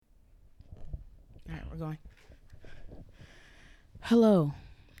We're going. Hello,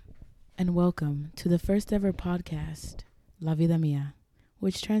 and welcome to the first ever podcast, La Vida Mia,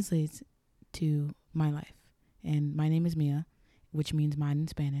 which translates to my life. And my name is Mia, which means mine in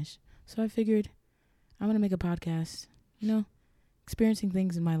Spanish. So I figured I'm going to make a podcast, experiencing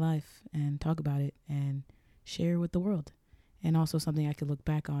things in my life and talk about it and share with the world. And also something I could look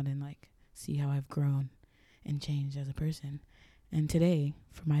back on and see how I've grown and changed as a person. And today,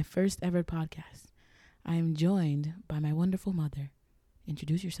 for my first ever podcast, I am joined by my wonderful mother.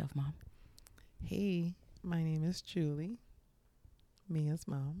 Introduce yourself, Mom. Hey, my name is Julie, Mia's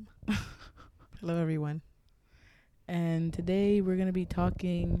mom. Hello, everyone. And today we're going to be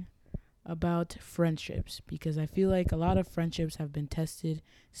talking about friendships because I feel like a lot of friendships have been tested,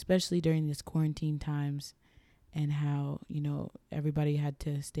 especially during this quarantine times and how, everybody had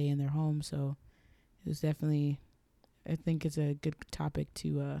to stay in their home. So it was definitely, I think it's a good topic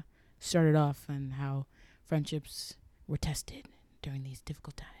to start it off and how friendships were tested during these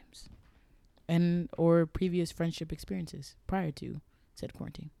difficult times and or previous friendship experiences prior to said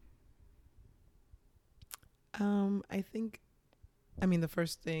quarantine. The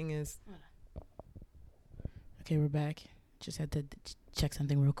first thing is... Okay, we're back. Just had to check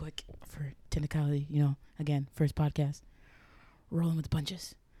something real quick for technicality. Again, first podcast. Rolling with the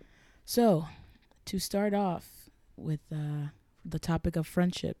punches. So, to start off with the topic of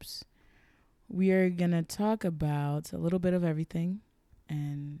friendships, we are going to talk about a little bit of everything.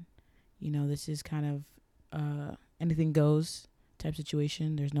 And, this is kind of anything goes type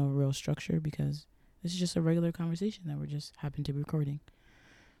situation. There's no real structure because this is just a regular conversation that we're just happen to be recording.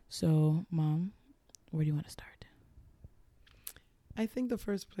 So, Mom, where do you want to start? I think the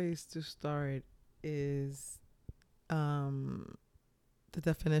first place to start is the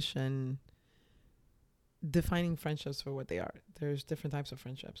definition, defining friendships for what they are. There's different types of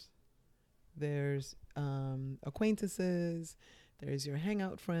friendships. There's acquaintances, there's your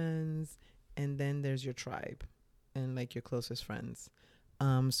hangout friends, and then there's your tribe and your closest friends.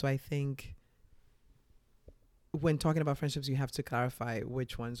 So I think when talking about friendships, you have to clarify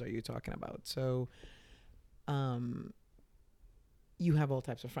which ones are you talking about. So you have all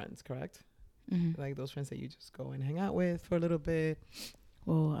types of friends, correct? Mm-hmm. Like those friends that you just go and hang out with for a little bit.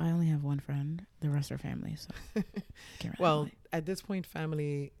 Well, I only have one friend. The rest are family, so can't really at this point,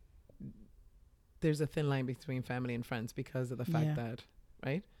 family, there's a thin line between family and friends because of the fact that,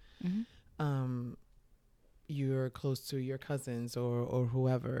 right? Mm-hmm. You're close to your cousins or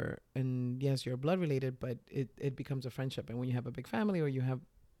whoever, and yes, you're blood related, but it becomes a friendship. And when you have a big family or you have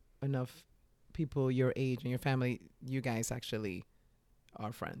enough people your age and your family, you guys actually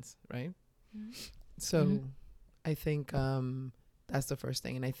are friends, right? Mm-hmm. So I think that's the first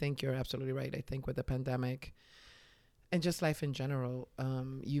thing. And I think you're absolutely right. I think with the pandemic and just life in general,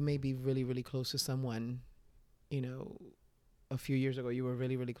 you may be really, really close to someone, a few years ago, you were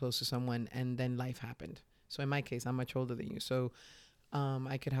really, really close to someone and then life happened. So in my case, I'm much older than you. So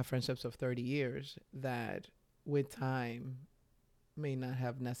I could have friendships of 30 years that with time may not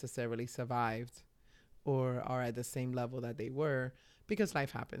have necessarily survived or are at the same level that they were because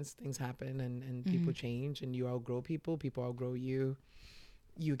life happens. Things happen and people change and you outgrow people. People outgrow you.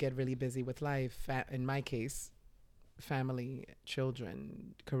 You get really busy with life. In my case, family,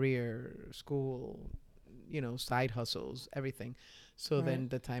 children, career, school, side hustles, everything. So Right. then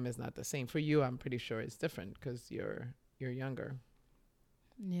the time is not the same. For you, I'm pretty sure it's different because you're younger.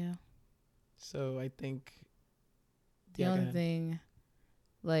 Yeah. So I think The only thing,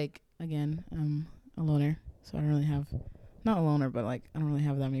 again, I'm a loner, so I don't really have, not a loner, but I don't really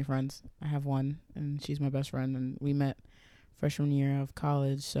have that many friends. I have one, and she's my best friend, and we met freshman year of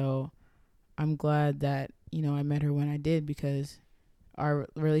college. So I'm glad that I met her when I did because our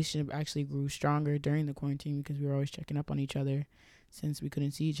relationship actually grew stronger during the quarantine because we were always checking up on each other since we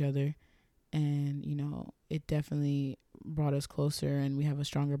couldn't see each other. And, it definitely brought us closer and we have a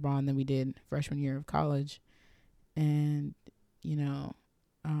stronger bond than we did freshman year of college. And,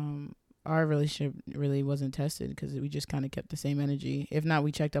 our relationship really wasn't tested because we just kind of kept the same energy. If not,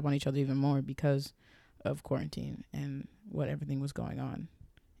 we checked up on each other even more because of quarantine and what everything was going on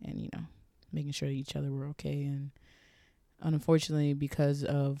and, making sure that each other were okay. And unfortunately, because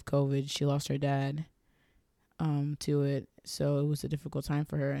of COVID, she lost her dad to it. So it was a difficult time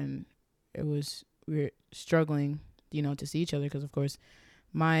for her. And we were struggling, to see each other because, of course,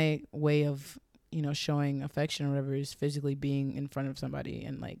 my way of, showing affection or whatever is physically being in front of somebody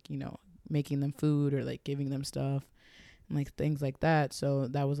and, making them food or, giving them stuff and, things like that. So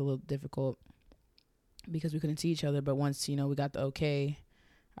that was a little difficult because we couldn't see each other. But once, we got the okay,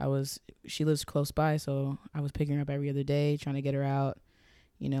 she lives close by, so I was picking her up every other day, trying to get her out,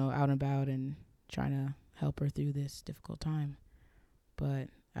 out and about and trying to help her through this difficult time. But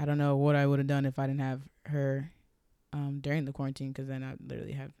I don't know what I would have done if I didn't have her during the quarantine, because then I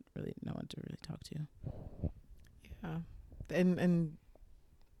literally have really no one to really talk to. Yeah. And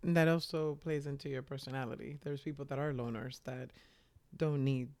that also plays into your personality. There's people that are loners that don't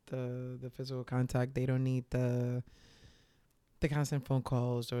need the physical contact. They don't need the constant phone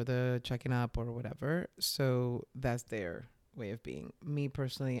calls or the checking up or whatever. So that's their way of being. Me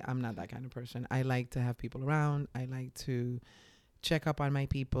personally, I'm not that kind of person. I like to have people around. I like to check up on my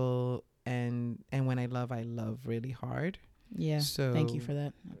people, and when I love really hard. Yeah. So thank you for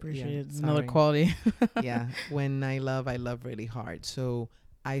that. I appreciate it. It's sorry. another quality. Yeah. When I love really hard. So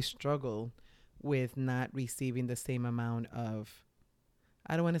I struggle with not receiving the same amount of,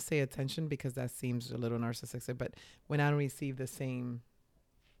 I don't want to say attention because that seems a little narcissistic, but when I don't receive the same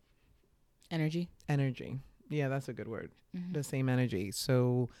energy. Yeah, that's a good word. Mm-hmm. The same energy.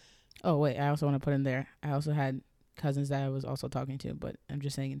 So, oh wait, I also want to put in there, I also had cousins that I was also talking to, but I'm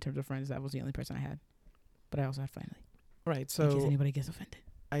just saying in terms of friends, that was the only person I had. But I also had family. Right. So in case anybody gets offended.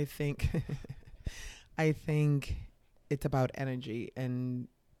 I think I think it's about energy and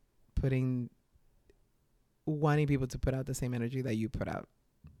wanting people to put out the same energy that you put out.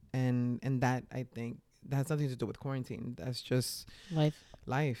 And that, I think, that has nothing to do with quarantine. That's just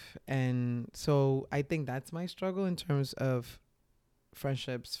life. And so I think that's my struggle in terms of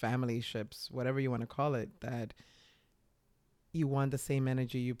friendships, family ships, whatever you want to call it, that you want the same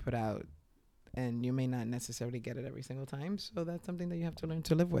energy you put out, and you may not necessarily get it every single time. So that's something that you have to learn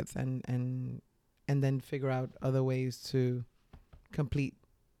to live with, and then figure out other ways to complete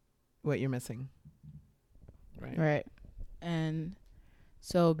what you're missing. Right. And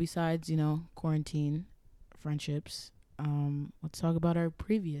so besides, quarantine friendships, let's talk about our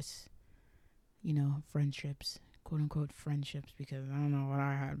previous, friendships, quote unquote friendships, because I don't know what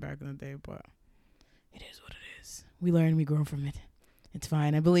I had back in the day, but it is what it is. We learn, we grow from it. It's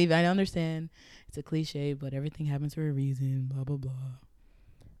fine. I understand it's a cliche, but everything happens for a reason, blah, blah, blah.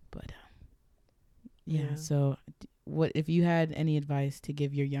 But, yeah. So what, if you had any advice to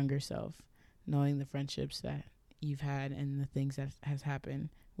give your younger self, knowing the friendships that you've had and the things that has happened,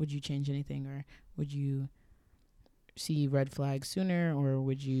 would you change anything, or would you see red flags sooner, or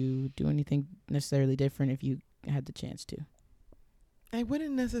would you do anything necessarily different if you had the chance to? I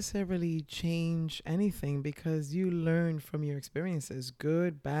wouldn't necessarily change anything, because you learn from your experiences,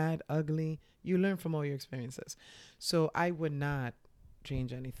 good, bad, ugly. You learn from all your experiences. So I would not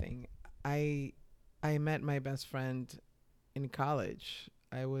change anything. I met my best friend in college.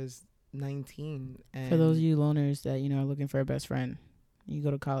 I was 19. And for those of you loners that are looking for a best friend, you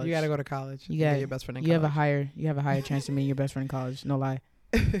go to college. You gotta go to college. You get your best friend in college. You have a higher chance to meet your best friend in college. No lie.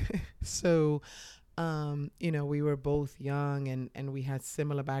 So, we were both young, and we had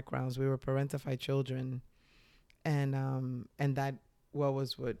similar backgrounds. We were parentified children, and that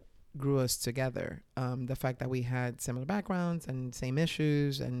was what grew us together. The fact that we had similar backgrounds and same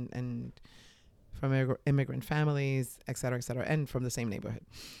issues, and from immigrant families, et cetera, and from the same neighborhood.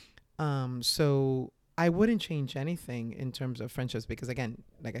 So I wouldn't change anything in terms of friendships, because, again,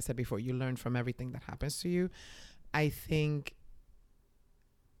 like I said before, you learn from everything that happens to you. I think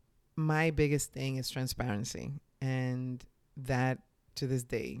my biggest thing is transparency, and that, to this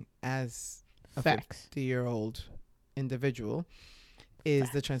day, as a 50-year-old individual, is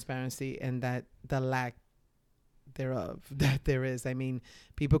the transparency, and that the lack thereof that there is. I mean,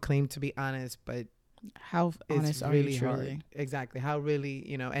 people claim to be honest, but how honest are really you truly? hard. Exactly. How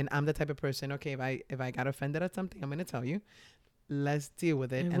really, and I'm the type of person, okay, if I got offended at something, I'm going to tell you. Let's deal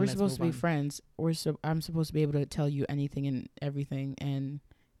with it. And we're supposed to be friends. I'm supposed to be able to tell you anything and everything, and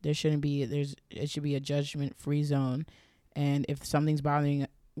it should be a judgment-free zone. And if something's bothering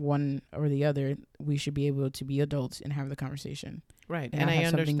one or the other, we should be able to be adults and have the conversation. Right. And I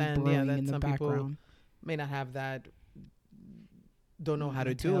understand, that some background. People may not have that, don't know how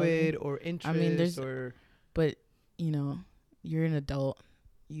to do it, or interest, but you're an adult.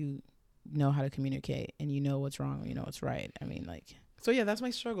 You know how to communicate, and you know what's wrong, you know what's right. I mean, like. So yeah, that's my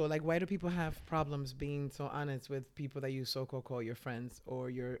struggle. Like, why do people have problems being so honest with people that you so-called call your friends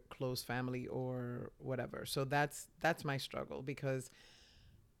or your close family or whatever? So that's my struggle, because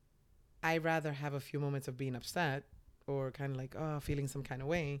I rather have a few moments of being upset or kind of like, feeling some kind of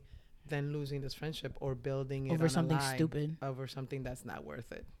way, than losing this friendship or building it over on something a lie, stupid, over something that's not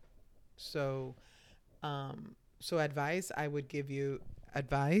worth it. So, advice I would give you,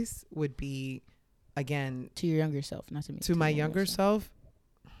 would be, again, to your younger self, not to me. To my younger self.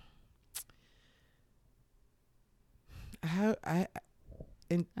 I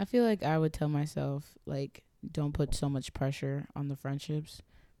feel like I would tell myself, like, don't put so much pressure on the friendships,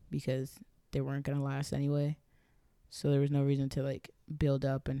 because they weren't gonna last anyway. So there was no reason to like build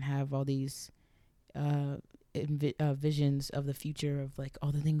up and have all these visions of the future of like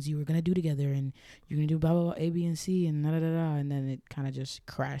all the things you were gonna do together, and you're gonna do blah blah blah A, B, and C, and da da da da, and then it kind of just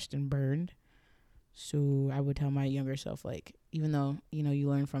crashed and burned. So I would tell my younger self, like, even though you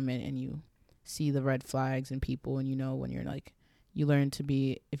learn from it and you see the red flags in people, and when you're like, you learn to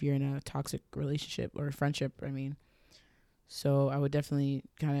be, if you're in a toxic relationship or a friendship, I mean. So I would definitely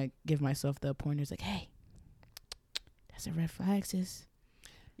kind of give myself the pointers, like, hey, that's a red flag, sis.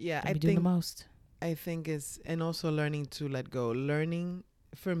 Yeah, I doing the most. I think is, and also learning to let go. Learning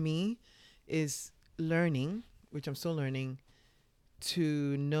for me is learning, which I'm still learning,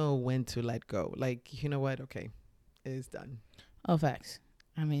 to know when to let go. Like, you know what? Okay, it's done. Oh, facts.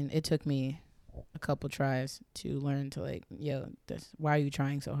 I mean, it took me a couple tries to learn to like, why are you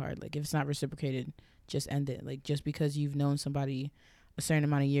trying so hard? Like, if it's not reciprocated, just end it. Like, just because you've known somebody a certain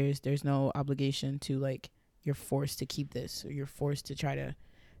amount of years, there's no obligation to like, you're forced to keep this, or you're forced to try to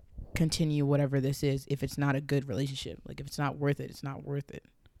continue whatever this is if it's not a good relationship. Like, if it's not worth it, it's not worth it.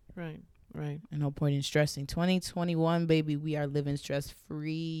 Right. And no point in stressing. 2021, baby, we are living stress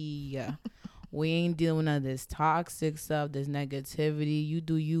free. We ain't dealing with none of this toxic stuff, this negativity. You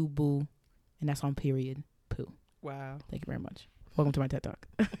do you, boo. And that's on period. Poo. Wow. Thank you very much. Welcome to my TED Talk.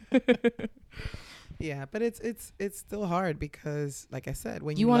 Yeah, but it's still hard because, like I said,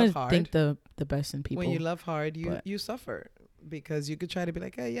 when you want to think the best in people. When you love hard, you suffer, because you could try to be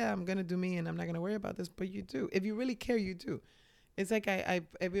like, hey, yeah, I'm gonna do me and I'm not gonna worry about this, but you do. If you really care, you do. It's like I've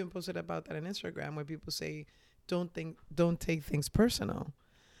even posted about that on Instagram, where people say, don't take things personal.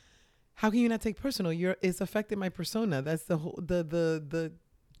 How can you not take personal? It's affecting my persona. That's the whole the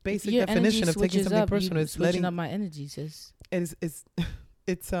basic definition of taking something personal. It's switching up my energy, sis.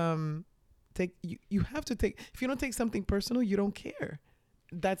 You have to take. If you don't take something personal, you don't care.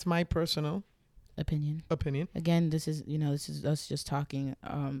 That's my personal opinion. Again, this is us just talking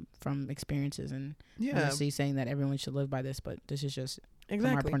from experiences, and honestly saying that everyone should live by this, but this is just from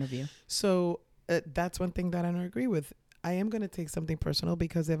our point of view. So that's one thing that I don't agree with. I am going to take something personal,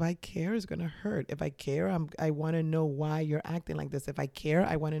 because if I care, it's going to hurt. If I care, I want to know why you're acting like this. If I care,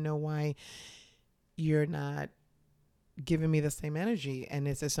 I want to know why you're not giving me the same energy. And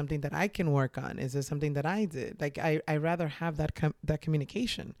is there something that I can work on? Is there something that I did? Like, I rather have that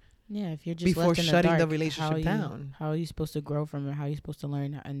communication. Yeah, if you're just before left in shutting the dark, the relationship down. How are you supposed to grow from it? How are you supposed to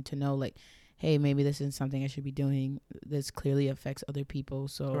learn and to know, like, hey, maybe this isn't something I should be doing. This clearly affects other people,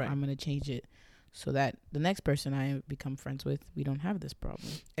 so I'm going to change it so that the next person I become friends with, we don't have this problem.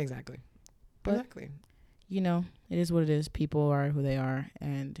 Exactly. But, exactly. It is what it is. People are who they are,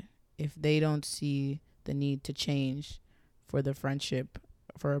 and if they don't see the need to change for the friendship,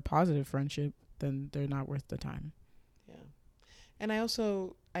 for a positive friendship, then they're not worth the time. Yeah. And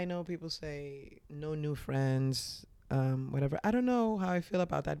I know people say no new friends, whatever. I don't know how I feel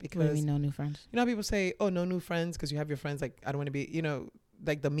about that, because what do you mean, no new friends? People say, oh, no new friends, because you have your friends. Like, I don't want to be,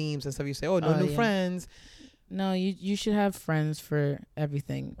 like the memes and stuff. You say, oh, no new friends. No, you should have friends for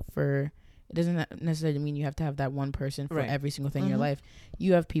everything. It doesn't necessarily mean you have to have that one person for every single thing in your life.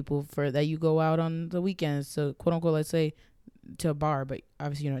 You have people that you go out on the weekends, so quote unquote, let's say to a bar, but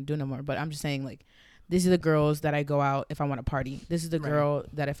obviously you're not doing no more. But I'm just saying, like, this is the girls that I go out if I want to party. This is the girl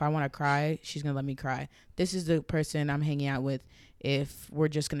that if I want to cry, she's going to let me cry. This is the person I'm hanging out with if we're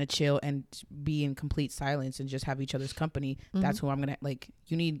just going to chill and be in complete silence and just have each other's company. That's who I'm going to, like,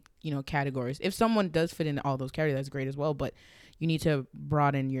 you need, categories. If someone does fit into all those categories, that's great as well. But you need to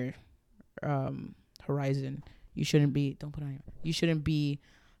broaden your horizon. You shouldn't be, you shouldn't be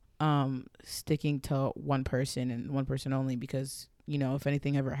sticking to one person and one person only, because, if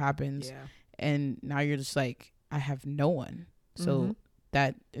anything ever happens and now you're just like, I have no one. So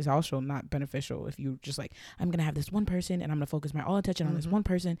that is also not beneficial. If you just like, I'm going to have this one person and I'm going to focus my all attention on this one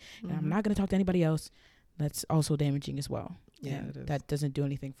person and I'm not going to talk to anybody else. That's also damaging as well. Yeah, and that doesn't do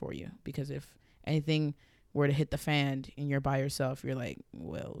anything for you, because if anything were to hit the fan and you're by yourself, you're like,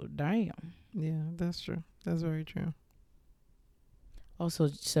 well, damn. Yeah, that's true. That's very true. Also,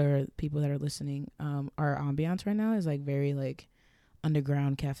 sir, people that are listening, our ambiance right now is like very like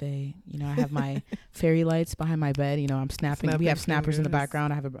underground cafe. I have my fairy lights behind my bed. I'm snapping. We have snappers in the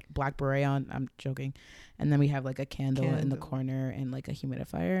background. I have a black beret on. I'm joking. And then we have like a candle in the corner and like a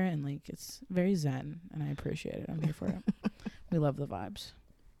humidifier, and like it's very zen, and I appreciate it. I'm here for it. We love the vibes.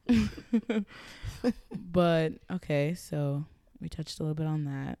 But okay, so we touched a little bit on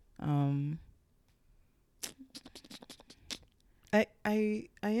that. I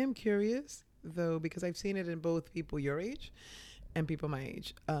am curious though, because I've seen it in both people your age and people my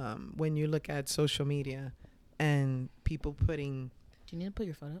age. When you look at social media and people putting, do you need to put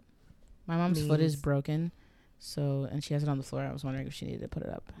your foot up? My mom's foot is means- broken, so and she has it on the floor. I was wondering if she needed to put it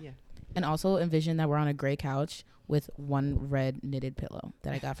up. Yeah. And also envision that we're on a gray couch with one red knitted pillow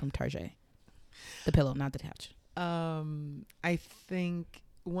that I got from Target. The pillow, not the couch. I think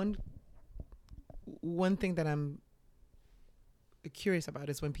one thing that I'm curious about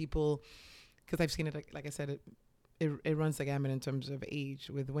is when people, because I've seen it, like I said, it runs the gamut in terms of age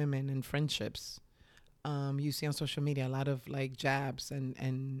with women and friendships. You see on social media a lot of like jabs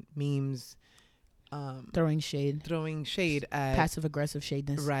and memes, Throwing shade. at Passive aggressive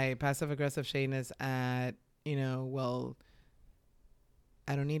shadeness. right, passive aggressive shadeness at, well,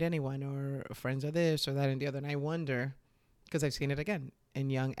 I don't need anyone, or friends are this or that and the other. And I wonder, because I've seen it again in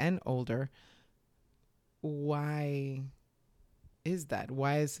young and older, why is that?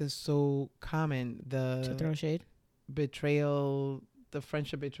 Why is this so common? To throw shade? Betrayal, the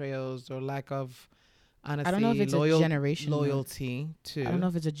friendship betrayals, or lack of honesty, I don't know if it's a generational loyalty too. I don't know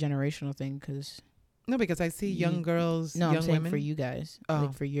if it's a generational thing because No, because I see young girls, young I'm saying women. for you guys, Oh.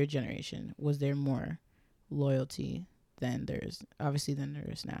 like for your generation, was there more loyalty than there is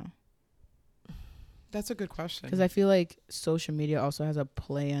now? That's a good question. Because I feel like social media also has a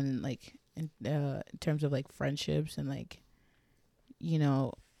play on like in terms of like friendships and like,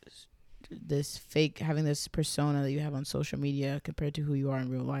 this fake, having this persona that you have on social media compared to who you are in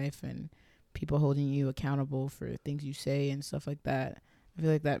real life, and people holding you accountable for things you say and stuff like that. I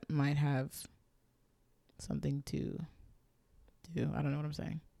feel like that might have something to do. I don't know what I'm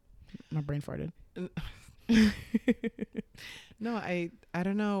saying. My brain farted. No, I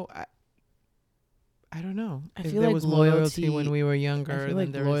don't know. I don't know. I If feel there like was more loyalty when we were younger. I feel than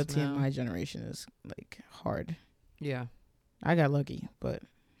like there is loyalty in now. my generation is like hard. Yeah. I got lucky, but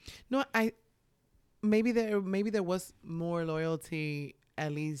No, maybe there was more loyalty,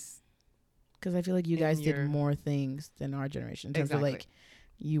 at least. because I feel like you In guys your- did more things than our generation in terms Exactly. of like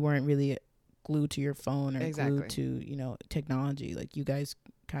you weren't really glued to your phone or Exactly. glued to technology. Like you guys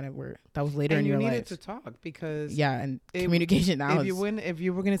kind of were. That was later And in you your needed life. to talk because Yeah, and it- communication now. if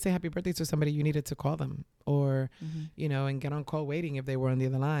you were going to say happy birthday to somebody, you needed to call them or Mhm. and get on call waiting if they were on the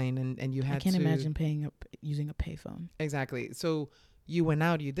other line, and you had I can't to imagine using a payphone. exactly. So you went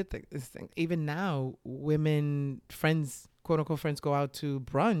out, you did this thing. Even now, women friends, quote unquote friends, go out to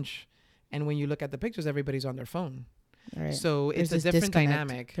brunch, and when you look at the pictures, everybody's on their phone. Right. So There's it's a this different disconnect.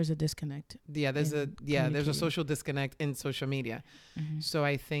 dynamic. There's a disconnect. Yeah, there's in there's a communicating. social disconnect in social media. Mhm. So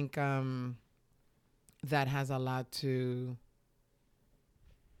I think that has a lot to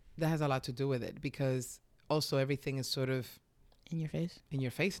do with it, because also everything is sort of In your face. in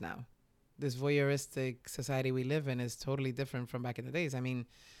your face now. This voyeuristic society we live in is totally different from back in the days. I mean,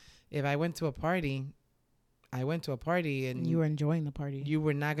 if I went to a party, and You were enjoying the party. you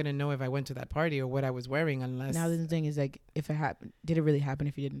were not going to know if I went to that party or what I was wearing unless Now the thing is like, if it happened, did it really happen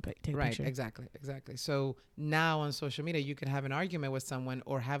if you didn't take a right, picture? exactly. So now on social media, you could have an argument with someone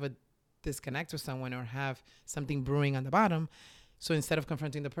or have a disconnect with someone or have something brewing on the bottom. So instead of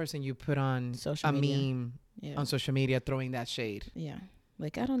confronting the person, you put on Social a media. meme Yeah. on social media throwing that shade. Yeah.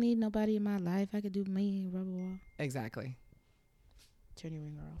 Like, I don't need nobody in my life. I could do me, blah, blah, blah. Exactly. Turn your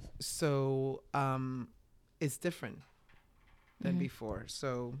ringer off. So it's different than Mhm. before.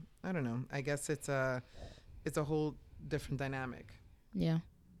 So I don't know. I guess it's a whole different dynamic. Yeah.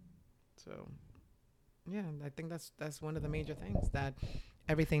 So yeah, I think that's one of the major things, that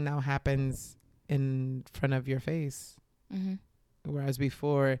everything now happens in front of your face. Mm-hmm. Whereas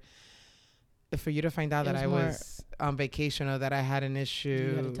before, for you to find out It that was I more- was on vacation or that I had an You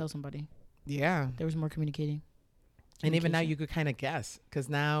issue, had to tell somebody. yeah. There was more communicating. And even now Communication. you could kind of guess, because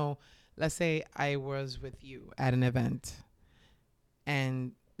now, let's say I was with you at an event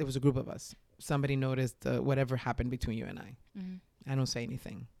and there was a group of us. Somebody noticed whatever happened between you and I. Mm-hmm. I don't say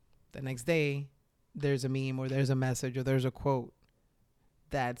anything. The next day, there's a meme or there's a message or there's a quote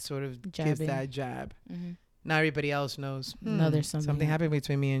that sort of gives Jabbing. that jab. Mm-hmm. Now everybody else knows. No, there's something happened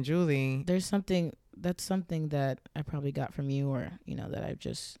between me and Julie. There's something that I probably got from you, or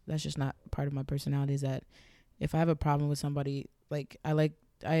that that's just not part of my personality. Is that if I have a problem with somebody, like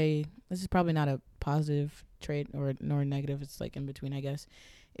this is probably not a positive trait nor negative. It's like in between, I guess.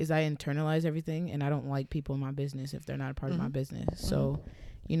 Is I internalize everything, and I don't like people in my business if they're not a part of my Mhm. business. So,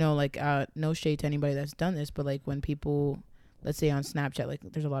 no shade to anybody that's done this, but like when people, let's say on Snapchat, like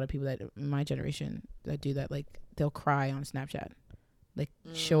there's a lot of people that in my generation that do that. Like they'll cry on Snapchat, like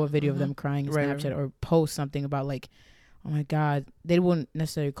show a video of them crying in Right, Snapchat, right. or post something about like, oh my God, they wouldn't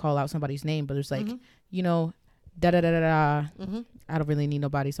necessarily call out somebody's name, but it's like, da da da da da. I don't really need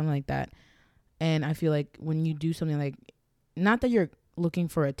nobody, something like that. And I feel like when you do something like, not that you're looking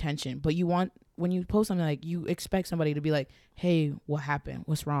for attention, but when you post something like, you expect somebody to be like, hey, what happened?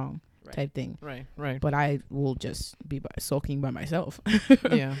 What's wrong? type thing. Right. But I will just be sulking by myself.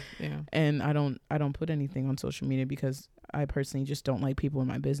 Yeah. And I don't put anything on social media because I personally just don't like people in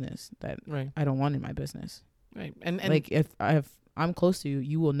my business that I don't want in my business. Right. And like if I'm close to you,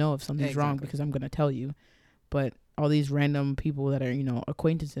 you will know if something's wrong because I'm going to tell you. But all these random people that are,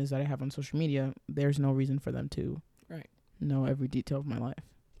 acquaintances that I have on social media, there's no reason for them to know every detail of my life.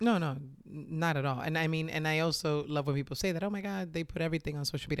 No, not at all. And I mean, and I also love when people say that, oh my God, they put everything on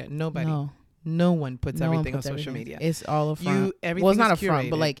social media. Nobody. No one puts everything on social media. It's all a front. It's not a front,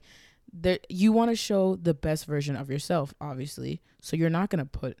 but like you want to show the best version of yourself, obviously. So you're not going to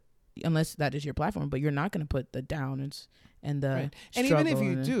put, unless that is your platform, but you're not going to put the downs and the and even if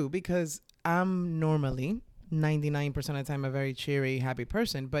you do, because I'm normally 99% of the time a very cheery, happy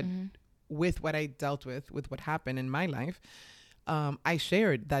person, but with what I dealt with what happened in my life, I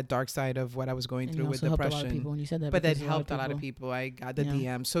shared that dark side of what I was going through with depression. A lot of people when you said that, but that helped a lot of people. I got the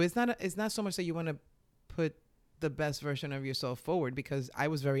DM. So it's not so much that you want to put the best version of yourself forward, because I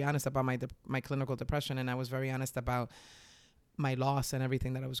was very honest about my clinical depression, and I was very honest about my loss and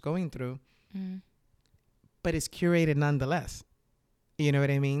everything that I was going through. But it's curated nonetheless. You know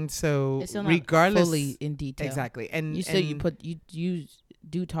what I mean? So it's still regardless, not fully in detail. Exactly. And you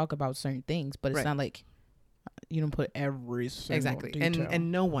do talk about certain things, but it's not like you don't put every single detail.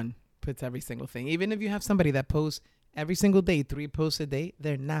 And no one puts every single thing. Even if you have somebody that posts every single day, 3 posts a day,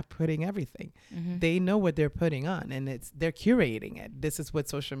 they're not putting everything. They know what they're putting on, and they're curating it. This is what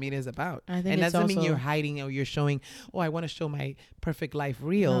social media is about. I think and that doesn't mean you're hiding or you're showing, I want to show my perfect life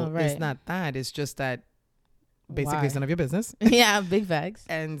reel. No, it's not that. It's just that basically it's none of your business. Yeah, big facts.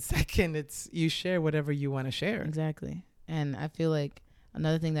 And second, it's you share whatever you want to share. Exactly. And I feel like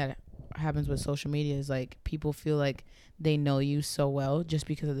another thing that happens with social media is like people feel like they know you so well just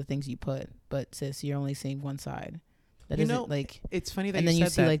because of the things you put, but sis, you're only seeing one side. That isn't like, it's funny that and then you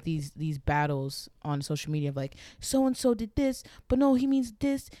see that. like these battles on social media of like so and so did this, but no, he means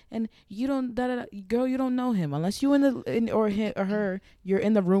this, and you don't girl, you don't know him unless you or him or her, you're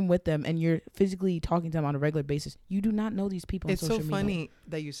in the room with them and you're physically talking to them on a regular basis. You do not know these people. It's on social so media. funny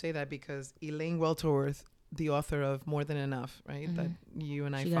that you say that, because Elaine Welterworth, the author of More Than Enough, right? That you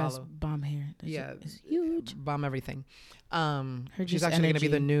and I follow. She has bomb hair. It's huge. Bomb everything. She's actually going to be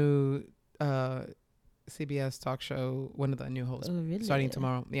the new CBS talk show, one of the new hosts, starting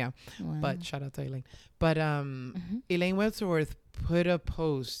tomorrow. Yeah. Wow. But shout out to Elaine. But Elaine Welterworth put a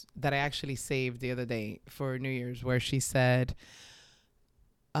post that I actually saved the other day for New Year's, where she said,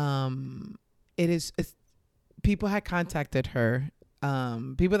 it's people had contacted her,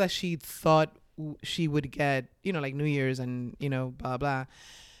 people that she thought she would get, like New Year's and, blah, blah.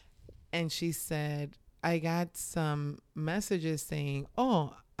 And she said, I got some messages saying,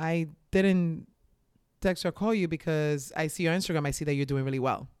 I didn't text or call you because I see your Instagram. I see that you're doing really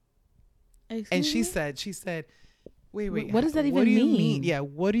well. And she said, wait, what does that even mean? Yeah.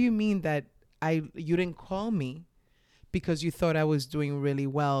 What do you mean that you didn't call me because you thought I was doing really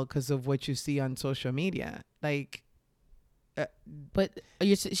well because of what you see on social media? Like, but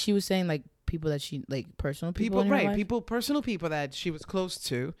she was saying like people that she, like personal people personal people that she was close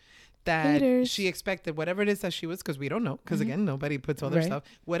to, that she expected whatever it is that she was, because we don't know, because again, nobody puts all their stuff,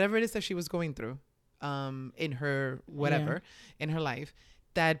 whatever it is that she was going through in her in her life,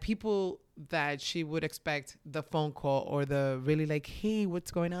 that people that she would expect the phone call or the really like, hey,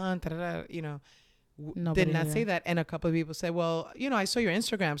 what's going on, did not say that. And a couple of people said, well, I saw your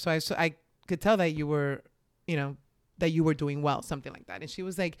Instagram, so I could tell that you were that you were doing well, something like that. And she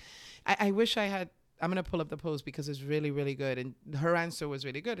was like, I wish I had, I'm going to pull up the post because it's really, really good. And her answer was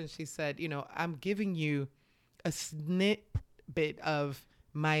really good. And she said, I'm giving you a snippet of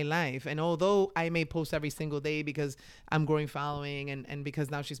my life. And although I may post every single day because I'm growing following and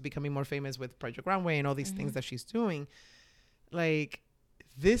because now she's becoming more famous with Project Runway and all these things that she's doing, like,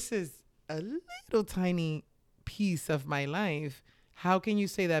 this is a little tiny piece of my life. How can you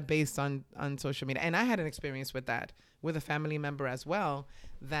say that based on social media? And I had an experience with that with a family member as well,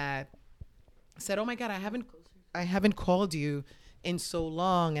 that said, oh my God, I haven't called you in so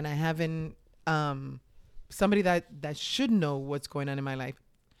long, and I haven't somebody that should know what's going on in my life,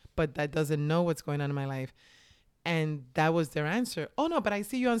 but that doesn't know what's going on in my life. And that was their answer. Oh no, but I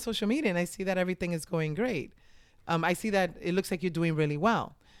see you on social media and I see that everything is going great. I see that it looks like you're doing really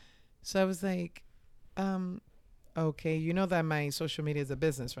well. So I was like, okay, you know that my social media is a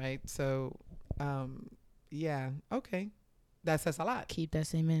business, right? So yeah, okay. That says a lot. Keep that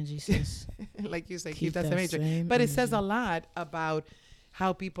same energy, sis. Like you say, keep that same energy. But it says a lot about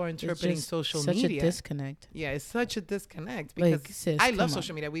how people are interpreting social media. Such a disconnect. Yeah, it's such a disconnect, because like, sis, I love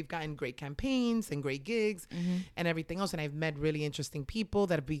social media. We've gotten great campaigns and great gigs and everything else. And I've met really interesting people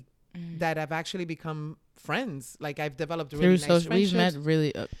that that have actually become friends. Like I've developed through really nice social. We've friendships. met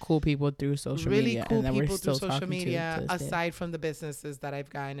really cool people through social Really media, cool and that we're people through still social talking media, to this day. aside from the businesses that I've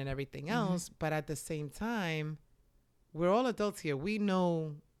gotten and everything else. But at the same time, we're all adults here. We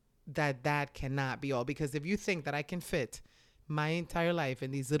know that cannot be all, because if you think that I can fit my entire life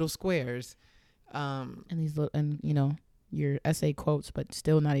in these little squares, And these little, and you know, your essay quotes, but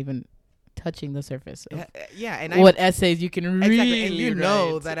still not even touching the surface of and what essays you can really exactly, and you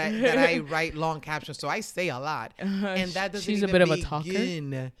know write. that I write long captions, so I say a lot, and that doesn't She's even a bit of a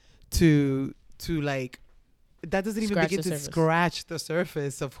begin talker. to like that doesn't even Scratch begin the to surface. scratch the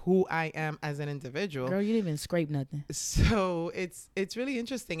surface of who I am as an individual. Girl, you didn't even scrape nothing. So it's really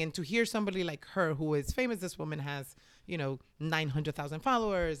interesting, and to hear somebody like her, who is famous. This woman has 900,000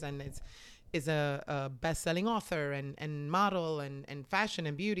 followers, and is a best-selling author and model and fashion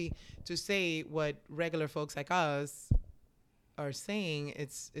and beauty, to say what regular folks like us are saying.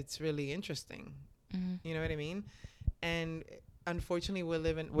 It's really interesting. You know what I mean? And unfortunately,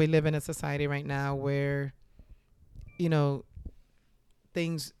 we live in a society right now where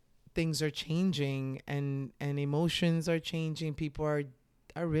things are changing, and emotions are changing. People are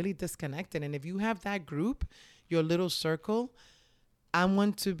really disconnected, and if you have that group, your little circle, I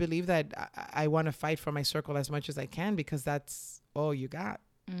want to believe that I want to fight for my circle as much as I can, because that's all you got.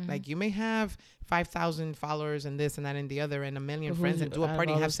 Like, you may have 5,000 followers and this and that and the other and a million friends, and do a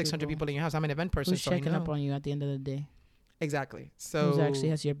party and have 600 people in your house. I'm an event person. Who's checking up on you at the end of the day? Exactly. So who's actually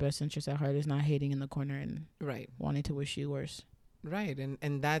has your best interest at heart, is not hating in the corner and right, wanting to wish you worse. Right.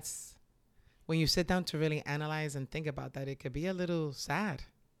 And that's when you sit down to really analyze and think about that, it could be a little sad.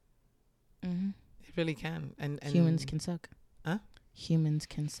 It really can. And humans can suck. Huh? Humans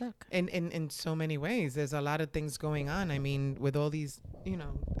can suck. In so many ways. There's a lot of things going on. I mean, with all these,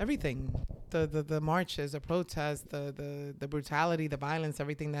 everything, the marches, the protests, the brutality, the violence,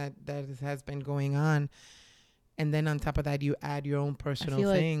 everything that has been going on. And then on top of that, you add your own personal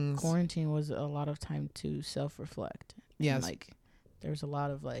things. Like quarantine was a lot of time to self-reflect. Yes. Like, there's a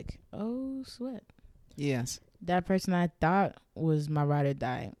lot of like, oh, sweat. Yes. That person I thought was my ride or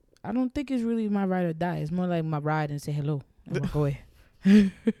die, I don't think it's really my ride or die. It's more like my ride and say hello and walk away.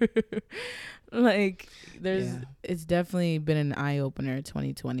 Like, it's definitely been an eye-opener.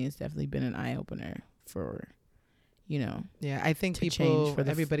 2020 has definitely been an eye-opener for, Yeah, I think people,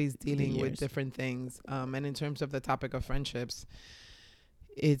 everybody's dealing with different things. And in terms of the topic of friendships,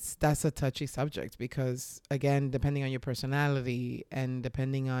 that's a touchy subject, because again, depending on your personality and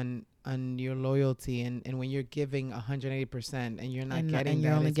depending on your loyalty, and when you're giving 180% and you're not getting and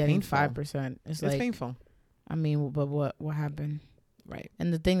you're that, only getting painful. 5%. It's like painful. I mean, but what happened? Right.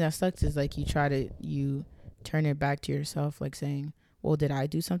 And the thing that sucks is like you turn it back to yourself, like saying, well, did I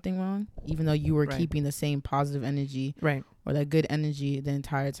do something wrong? Even though you were keeping the same positive energy, right, or that good energy the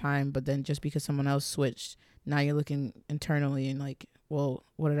entire time, but then just because someone else switched, now you're looking internally and like, well,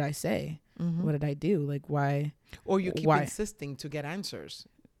 what did I say? What did I do? Like, why? Or you keep insisting to get answers.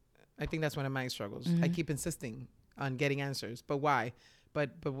 I think that's one of my struggles. I keep insisting on getting answers, but why? But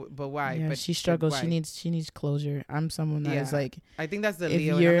why? Yeah, but she struggles. She needs closure. I'm someone that is like, I think that's the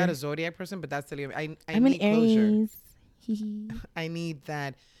Leo. And I'm not a zodiac person, but that's the Leo. I need closure. I need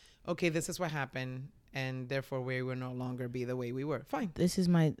that. Okay, this is what happened, and therefore we will no longer be the way we were. Fine.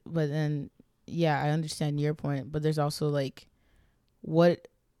 But then, yeah, I understand your point, but there's also like, what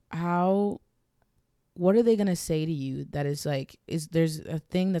are they gonna say to you that is like, there's a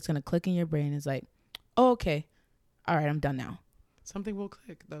thing that's gonna click in your brain? Is like, oh, okay, all right, I'm done now. Something will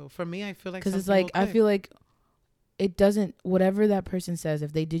click though. For me, I feel like, because it's like, I feel like it doesn't, whatever that person says,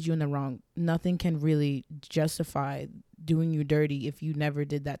 if they did you in the wrong, nothing can really justify doing you dirty if you never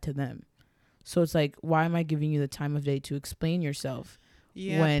did that to them. So it's like, why am I giving you the time of day to explain yourself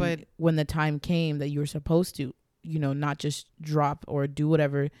when the time came that you were supposed to, not just drop or do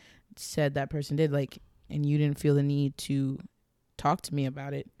whatever said that person did, like, and you didn't feel the need to talk to me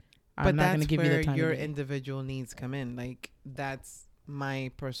about it. I'm not going to give you the time. Your individual needs come in. Like, that's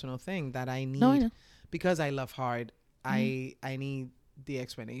my personal thing that I need. No, I know. Because I love hard. I need the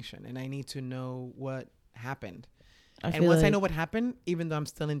explanation, and I need to know what happened. And once I know what happened, even though I'm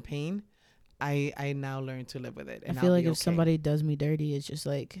still in pain, I now learn to live with it. And I feel like if somebody does me dirty, it's just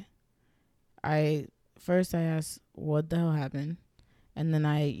like, I ask what the hell happened, and then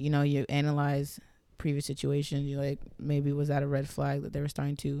you analyze previous situations. You like, maybe was that a red flag that they were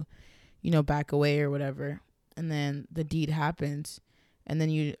starting to, back away or whatever, and then the deed happens, and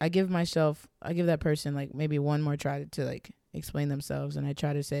then I give that person like maybe one more try to like explain themselves, and I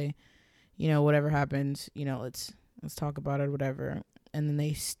try to say, whatever happens, let's talk about it or whatever, and then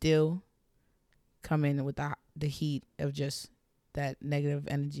they still come in with the heat of just that negative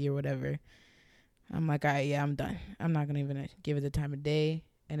energy or whatever, I'm like, all right, yeah, I'm done. I'm not gonna even give it the time of day.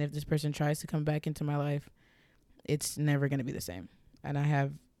 And if this person tries to come back into my life, it's never gonna be the same. And I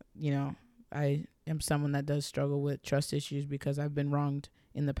have, I am someone that does struggle with trust issues because I've been wronged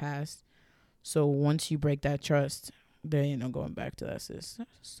in the past. So once you break that trust, there ain't no going back to that, sis.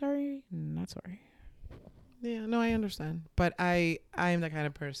 Sorry, not sorry. Yeah, no, I understand. But I am the kind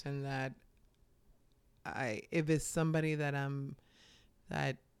of person that if it's somebody that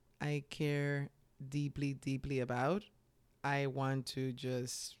I care deeply, deeply about, I want to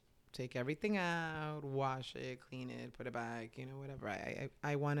just take everything out, wash it, clean it, put it back, whatever.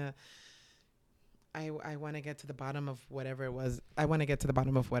 I wanna get to the bottom of whatever it was. I want to get to the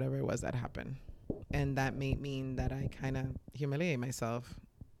bottom of whatever it was that happened. And that may mean that I kind of humiliate myself,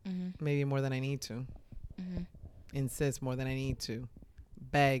 maybe more than I need to, insist more than I need to,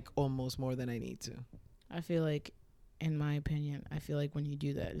 beg almost more than I need to. I feel like, in my opinion, when you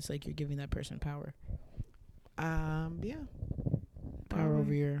do that, it's like you're giving that person power. Yeah. Power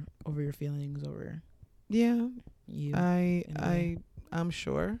over your feelings, over. Yeah. You. I'm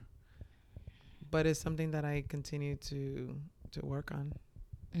sure. But it's something that I continue to work on.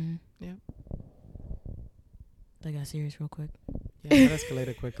 Yeah. That got serious real quick. Yeah, that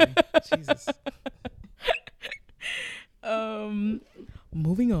escalated quickly. Jesus.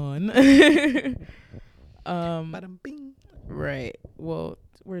 Moving on. Bing. Right. Well,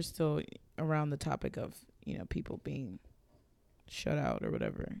 we're still around the topic of, people being shut out or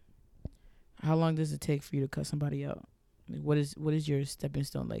whatever. How long does it take for you to cut somebody out? Like, what is your stepping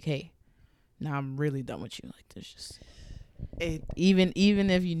stone? Like, hey, now I'm really done with you. Like, there's just even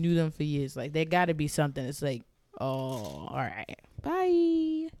if you knew them for years, like, there got to be something. It's like, oh, all right,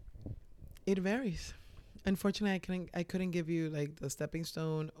 bye. It varies. Unfortunately, I couldn't give you like the stepping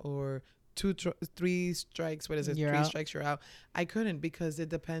stone or 3 strikes. What is it? You're 3 out. strikes, you're out. I couldn't, because it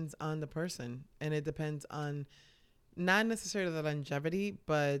depends on the person, and it depends on not necessarily the longevity,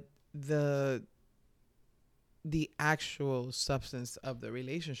 but the actual substance of the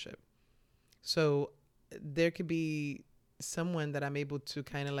relationship. So there could be someone that I'm able to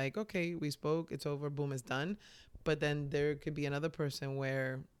kind of like, okay, we spoke, it's over, boom, it's done. But then there could be another person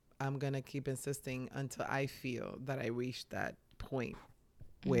where I'm going to keep insisting until I feel that I reached that point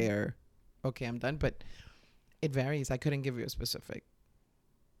where, okay, I'm done. But it varies. I couldn't give you a specific.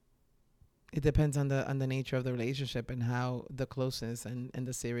 It depends on the nature of the relationship and how the closeness and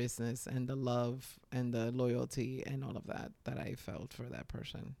the seriousness and the love and the loyalty and all of that I felt for that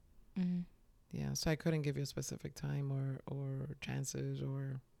person. Yeah, so I couldn't give you a specific time or chances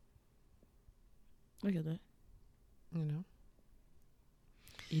or. Look at that.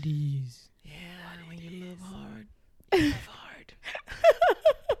 It is. Yeah, when you love hard, you love hard.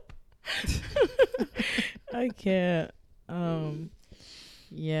 I can't.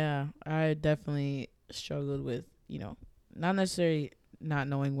 Yeah, I definitely struggled with, not necessarily not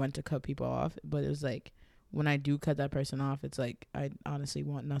knowing when to cut people off, but it was like when I do cut that person off, it's like I honestly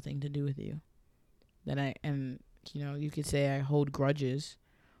want nothing to do with you. You could say I hold grudges,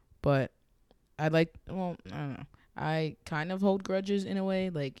 but I don't know. I kind of hold grudges in a way.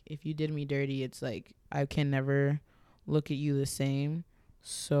 Like, if you did me dirty, it's like I can never look at you the same.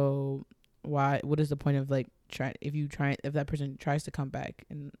 So what is the point of like if that person tries to come back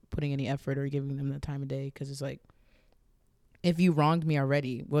and putting any effort or giving them the time of day? Because it's like, if you wronged me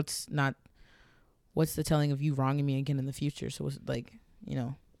already, what's the telling of you wronging me again in the future? So it's like,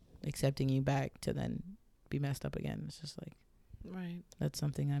 accepting you back to then be messed up again. It's just like, right. That's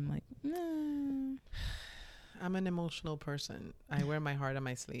something I'm like, nah. I'm an emotional person. I wear my heart on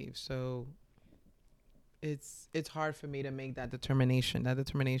my sleeve. So it's hard for me to make that determination. That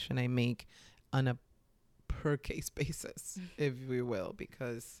determination I make on a per case basis, if we will,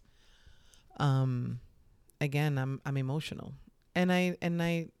 because again, I'm emotional. And I'm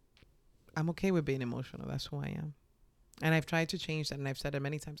okay with being emotional. That's who I am. And I've tried to change that, and I've said it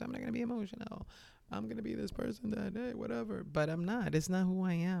many times. I'm not going to be emotional. I'm going to be this person that, hey, whatever. But I'm not. It's not who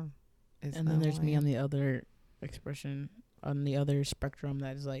I am. And then there's me on the other expression, on the other spectrum,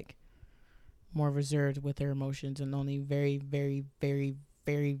 that is like more reserved with their emotions, and only very, very, very,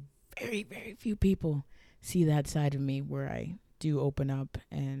 very, very, very few people see that side of me where I do open up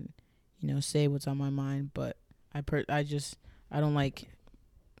and, say what's on my mind. But I don't like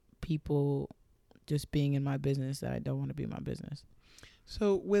people just being in my business that I don't want to be in my business.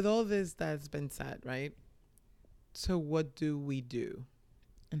 So with all this that's been said, right? So what do we do?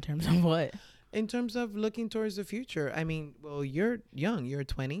 In terms of what? In terms of looking towards the future. I mean, well, you're young. You're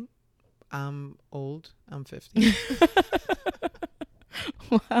 20. I'm old. I'm 50.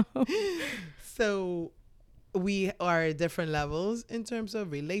 Wow. So we are at different levels in terms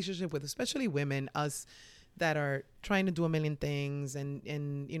of relationship with, especially women, us that are trying to do a million things, and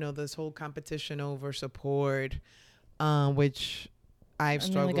you know, this whole competition over support, which I've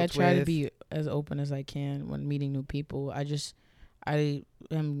struggled with. I try to be as open as I can when meeting new people. I'm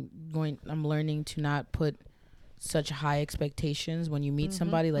learning to not put such high expectations when you meet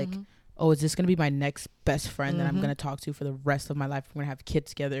somebody, like, oh, is this going to be my next best friend that I'm going to talk to for the rest of my life? We're going to have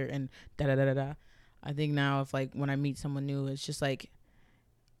kids together and da-da-da-da-da. I think now if, like, when I meet someone new, it's just like,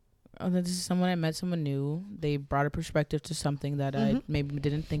 oh, this is someone I met, someone new. They brought a perspective to something that I maybe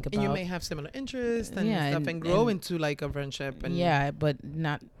didn't think about. And you may have similar interests and stuff, and grow into, like, a friendship. And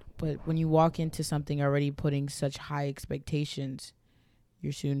but when you walk into something already putting such high expectations,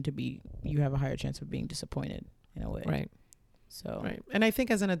 you have a higher chance of being disappointed in a way. Right. So. Right. And I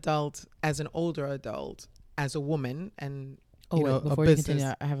think as an adult, as an older adult, as a woman, and before you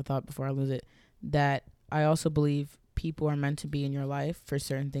continue, I have a thought before I lose it, that I also believe people are meant to be in your life for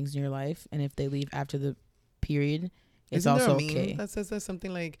certain things in your life, and if they leave after the period, it's also okay. That says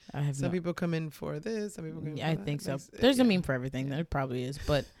something like people come in for this, some people come in for I that. think so. There's a meme for everything. There probably is,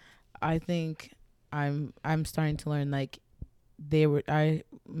 but I think I'm starting to learn, like, I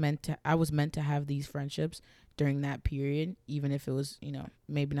was meant to have these friendships during that period, even if it was,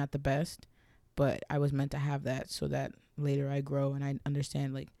 maybe not the best, but I was meant to have that so that later I grow and I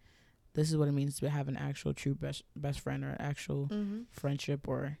understand, like, this is what it means to have an actual true best friend, or actual friendship,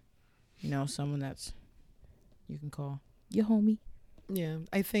 or, someone that's you can call your homie. Yeah,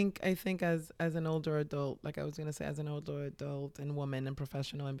 I think as an older adult, like I was gonna say, as an older adult and woman and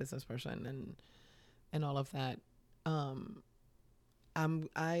professional and business person and all of that, I'm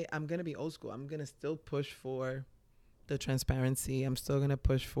gonna be old school. I'm gonna still push for the transparency. I'm still gonna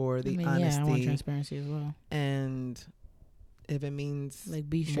push for the honesty. Yeah, I want transparency as well. And if it means, like,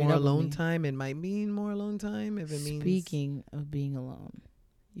 be straight more up alone time, it might mean more alone time. If it means, speaking of being alone,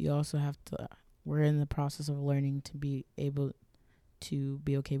 you also have to. We're in the process of learning to be able to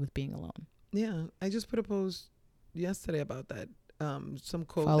be okay with being alone. Yeah, I just put a post yesterday about that. Some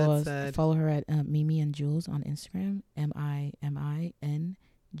quote said, follow her at Mimi and Jules on Instagram. MIMINJULZ.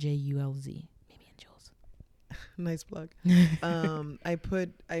 Mimi and Jules. Nice plug.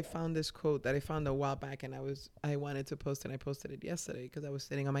 I found this quote that I found a while back, and I wanted to post it. I posted it yesterday because I was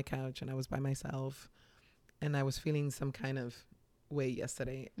sitting on my couch and I was by myself, and I was feeling some kind of way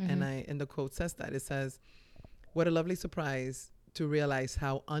yesterday. And the quote says that. It says, "What a lovely surprise to realize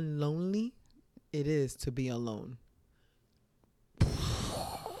how unlonely it is to be alone."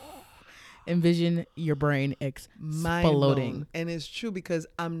 Envision your brain exploding. And it's true, because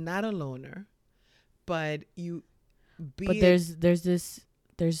I'm not a loner, but there's this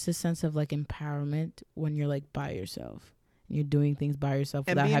sense of, like, empowerment when you're, like, by yourself. You're doing things by yourself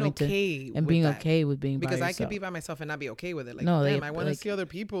without having to, and being okay with being by yourself. Because I could be by myself and not be okay with it. Like, no, damn, I want to see other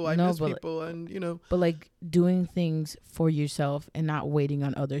people. I miss people, and But, like, doing things for yourself and not waiting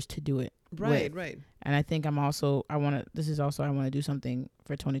on others to do it. Right. And I think I want to do something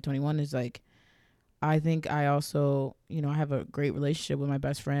for 2021. Is, like, I think I also, I have a great relationship with my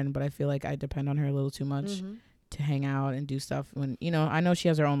best friend, but I feel like I depend on her a little too much to hang out and do stuff when, I know she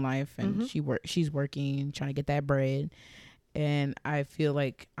has her own life and she's working and trying to get that bread. And I feel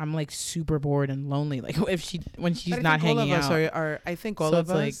like I'm, like, super bored and lonely. Like, when she's not hanging out. I think all of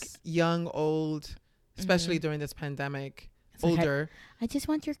us, like, young, old, especially during this pandemic, it's older. Like, I just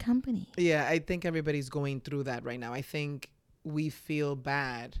want your company. Yeah, I think everybody's going through that right now. I think we feel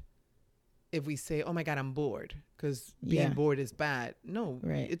bad if we say, "Oh my God, I'm bored," because being bored is bad. No,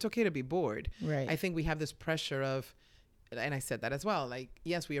 It's okay to be bored. Right. I think we have this pressure of, and I said that as well, like,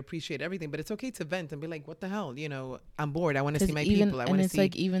 yes, we appreciate everything, but it's okay to vent and be like, what the hell, I'm bored. I want to see my people. I want to see.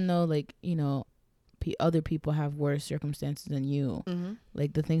 Like, even though, like, other people have worse circumstances than you,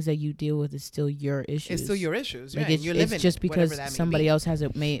 like, the things that you deal with is still your issues. It's still your issues. Like, right? it's just because somebody else has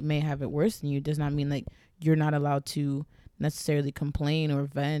it may have it worse than you does not mean, like, you're not allowed to necessarily complain or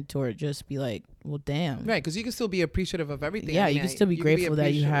vent or just be like, well, damn. Right, because you can still be appreciative of everything. Yeah, you can still be grateful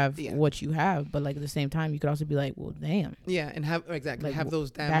that you have what you have, but, like, at the same time, you could also be like, well, damn. Yeah, and have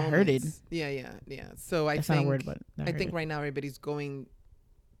those damn that moments. Hurted. Yeah. So I think right now everybody's going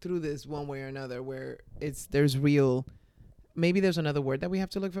through this one way or another, where there's another word that we have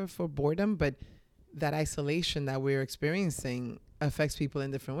to look for boredom, but that isolation that we're experiencing affects people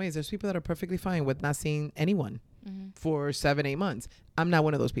in different ways. There's people that are perfectly fine with not seeing anyone for 7-8 months. I'm not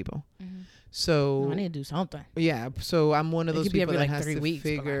one of those people. So I need to do something. Yeah. So I'm one of those people that has 3 to weeks,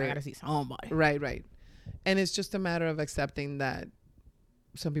 figure. But I gotta see somebody. Right. And it's just a matter of accepting that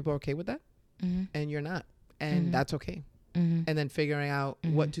some people are okay with that, and you're not, and that's okay. And then figuring out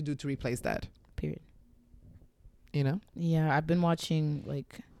what to do to replace that. Period. you know? Yeah, I've been watching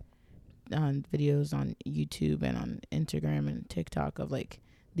like on videos on YouTube and on Instagram and TikTok of like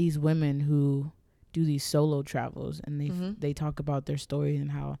these women who do these solo travels, and they talk about their story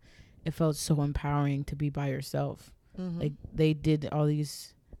and how it felt so empowering to be by yourself. Like they did all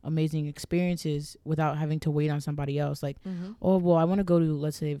these amazing experiences without having to wait on somebody else. Like, oh well, I want to go to,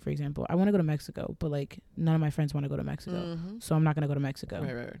 let's say for example, I want to go to Mexico, but like none of my friends want to go to Mexico, so I'm not gonna go to Mexico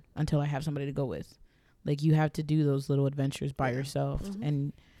Right. until I have somebody to go with. Like you have to do those little adventures by yourself,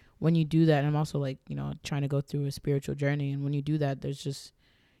 and when you do that, and I'm also like, you know, trying to go through a spiritual journey, and when you do that, there's just,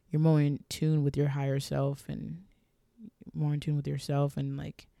 you're more in tune with your higher self and more in tune with yourself, and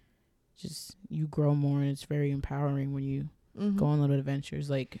like just you grow more, and it's very empowering when you go on little adventures.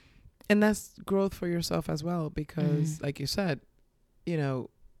 Like, and that's growth for yourself as well, because like you said, you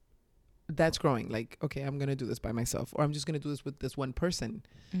know, that's growing. Like, okay, I'm gonna do this by myself, or I'm just gonna do this with this one person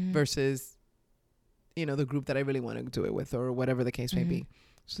versus, you know, the group that I really want to do it with, or whatever the case may be.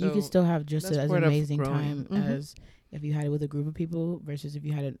 So you can still have just as amazing time growing. as if you had it with a group of people versus if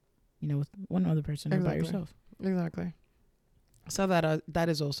you had it, you know, with one other person or by yourself. Exactly. So that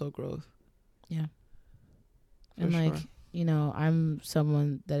is also growth. Yeah. For and like, sure. you know, I'm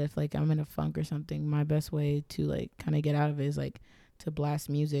someone that if like I'm in a funk or something, my best way to like kind of get out of it is like to blast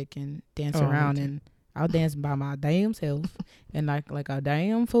music and dance around, and I'll dance by my damn self and like a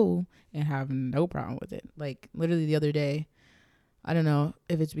damn fool and have no problem with it. Like literally the other day, I don't know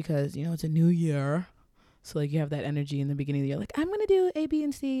if it's because, you know, it's a new year. So like you have that energy in the beginning of the year, like I'm going to do A, B,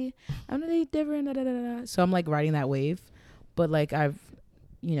 and C. I'm going to do different. Da, da, da, da. So I'm like riding that wave. But like I'm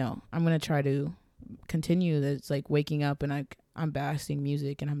going to try to continue. That's like waking up and I'm blasting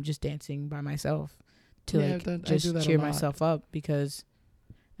music and I'm just dancing by myself to just cheer myself up, because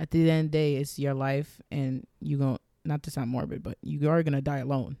at the end of the day, it's your life, and you going, not to sound morbid, but you are going to die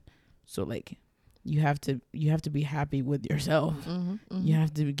alone. So like, you have to be happy with yourself. You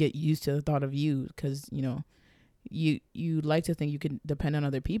have to get used to the thought of you, because you know you like to think you can depend on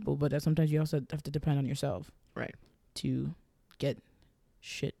other people, but sometimes you also have to depend on yourself, right, to get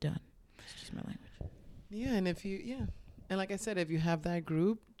shit done. Excuse my language. Yeah, and like I said, if you have that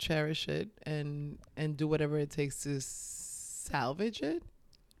group, cherish it and do whatever it takes to salvage it.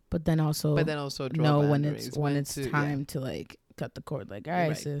 But then also draw know boundaries when it's time to like cut the cord. Like, all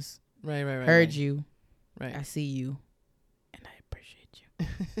right, sis. Right. Heard you. Right. I see you. And I appreciate you.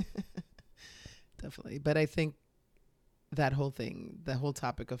 Definitely. But I think that whole thing, the whole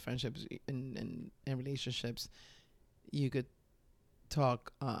topic of friendships and relationships, you could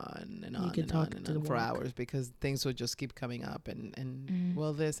talk on and on and on for hours, because things will just keep coming up and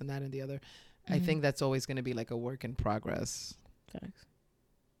well, this and that and the other. I think that's always going to be like a work in progress. Facts.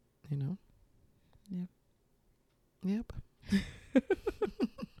 You know? Yep.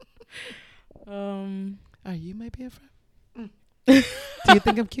 You might be a friend. Do you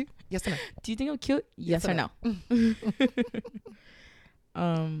think I'm cute? Yes or no? Do you think I'm cute? Yes or no?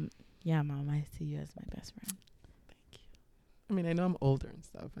 Yeah, Mom, I see you as my best friend. Thank you. I mean, I know I'm older and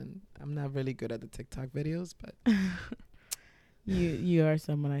stuff, and I'm not really good at the TikTok videos, but you are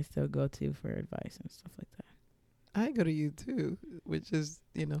someone I still go to for advice and stuff like that. I go to you too, which is,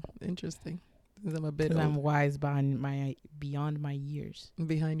 you know, interesting. Because I'm a bit old. I'm wise beyond my years.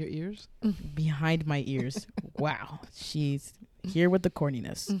 Behind your ears? Behind my ears. Wow. She's here with the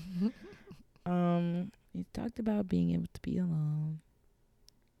corniness. You talked about being able to be alone.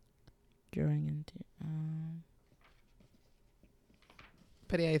 Growing into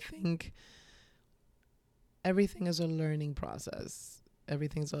But yeah, I think everything is a learning process.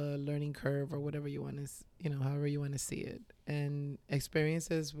 Everything's a learning curve, or whatever you want to, however you want to see it. And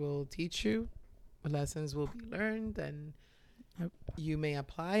experiences will teach you. Lessons will be learned, and you may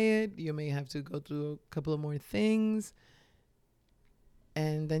apply it. You may have to go through a couple of more things,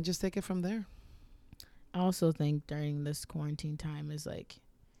 and then just take it from there. I also think during this quarantine time is like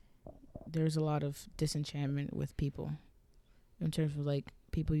there's a lot of disenchantment with people, in terms of like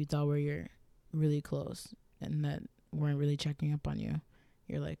people you thought were your really close and that weren't really checking up on you.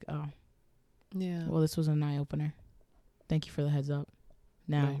 You're like, oh, yeah. Well, this was an eye opener. Thank you for the heads up.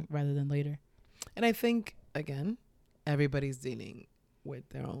 Now, rather than later. And I think, again, everybody's dealing with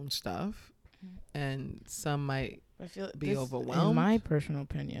their own stuff, and some might be overwhelmed. In my personal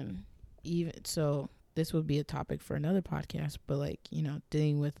opinion, even so, this would be a topic for another podcast. But like,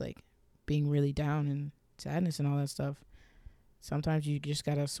 dealing with like being really down and sadness and all that stuff. Sometimes you just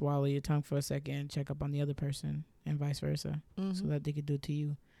gotta swallow your tongue for a second and check up on the other person, and vice versa, so that they could do it to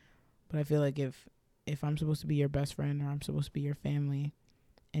you. But I feel like if I'm supposed to be your best friend, or I'm supposed to be your family,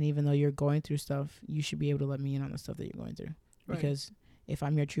 and even though you're going through stuff, you should be able to let me in on the stuff that you're going through. Right. Because if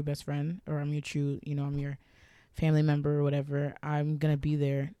I'm your true best friend, or I'm your true, I'm your family member or whatever, I'm gonna be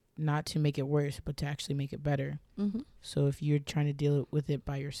there not to make it worse, but to actually make it better. Mm-hmm. So if you're trying to deal with it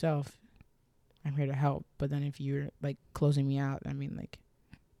by yourself, I'm here to help. But then if you're like closing me out, I mean, like,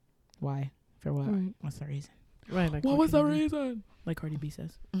 why? For what? Right. What's the reason? Right. Like, What was the can you do? reason? Like Cardi B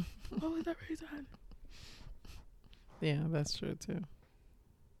says. What was the reason? Yeah, that's true too.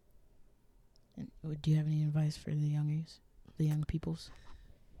 And do you have any advice for the youngers, the young peoples,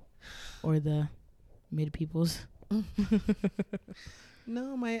 or the mid peoples?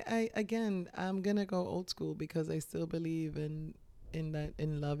 No, I'm gonna go old school because I still believe in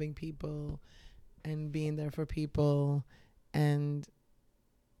loving people and being there for people and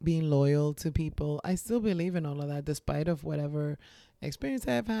being loyal to people. I still believe in all of that, despite of whatever experience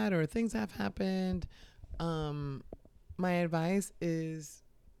I've had or things have happened. My advice is,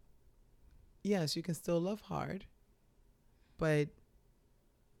 yes, you can still love hard, but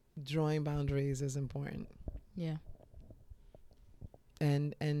drawing boundaries is important. Yeah.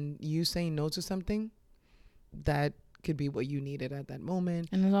 And you saying no to something that could be what you needed at that moment.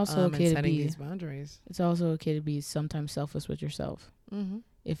 And it's also okay and to setting be. these boundaries. It's also okay to be sometimes selfless with yourself. Mm-hmm.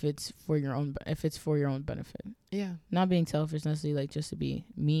 If it's for your own benefit. Yeah. Not being selfish necessarily like just to be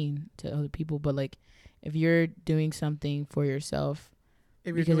mean to other people, but like if you're doing something for yourself, If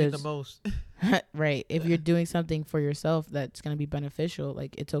you're because doing the it's- most. right? If you're doing something for yourself that's gonna be beneficial,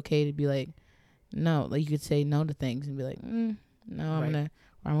 like it's okay to be like, no. Like you could say no to things and be like, no, Right.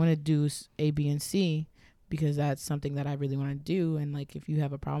 I'm gonna do A, B, and C because that's something that I really want to do. And like if you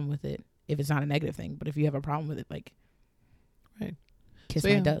have a problem with it, if it's not a negative thing, but if you have a problem with it, like, Right. kiss So,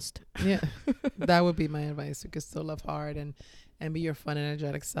 my yeah. dust. Yeah. That would be my advice. You can still love hard and be your fun,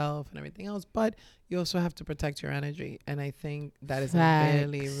 energetic self and everything else. But you also have to protect your energy. And I think that is Facts. a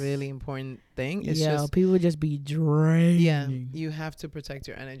really, really important thing. It's Yeah, just, people would just be draining. yeah, you have to protect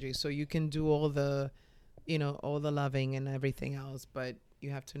your energy. So you can do all the, all the loving and everything else, but you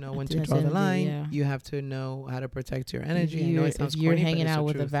have to know when to That's draw the energy, line. yeah. You have to know how to protect your energy. If I know you're, it sounds if you're corny, but hanging it's out the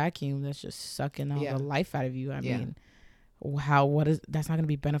with a truth. vacuum that's just sucking all Yeah. the life out of you, I Yeah. mean, that's not going to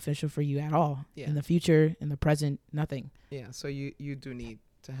be beneficial for you at all. Yeah. In the future, in the present, nothing. Yeah, so you do need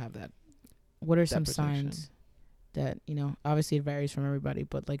to have that. What are That some protection. signs that, obviously it varies from everybody,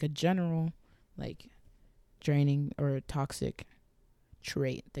 but like a general, like, draining or toxic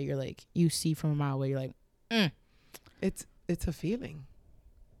trait that you're like, you see from a mile away, you're like, It's a feeling.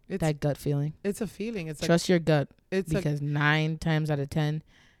 It's that gut feeling. it's a feeling. It's Trust your gut, it's because 9 times out of 10,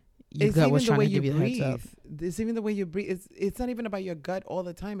 your it's gut even was the trying way to you give you the heads up. breathe. It's even the way you breathe. It's not even about your gut all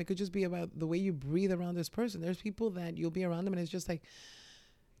the time. It could just be about the way you breathe around this person. There's people that you'll be around them and it's just like,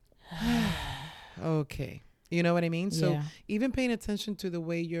 okay, you know what I mean? So Yeah. even paying attention to the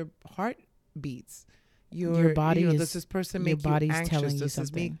way your heart beats. Your body is- does this person your make you body's anxious? telling you Does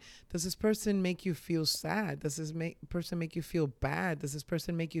something. this person make you feel sad? Does this person make you feel bad? Does this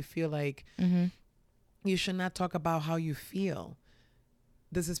person make you feel like Mm-hmm. you should not talk about how you feel?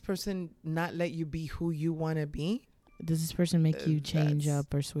 Does this person not let you be who you want to be? Does this person make you change That's-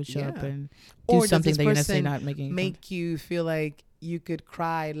 up or switch up yeah. and Or do does something this that you're necessarily person not making? make you feel like you could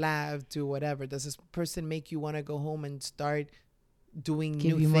cry, laugh, do whatever? Does this person make you want to go home and start doing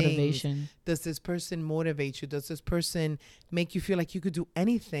give new you things? motivation Does this person motivate you? Does this person make you feel like you could do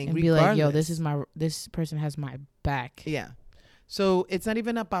anything and regardless? be like, yo, this person has my back. Yeah. So it's not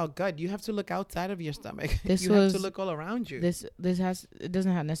even about gut. You have to look outside of your stomach. This you have to was- look all around you. It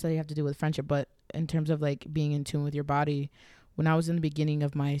doesn't necessarily have to do with friendship, but in terms of like being in tune with your body. When I was in the beginning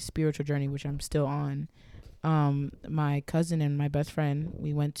of my spiritual journey, which I'm still on, my cousin and my best friend,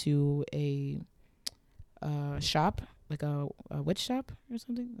 we went to a shop, like a witch shop or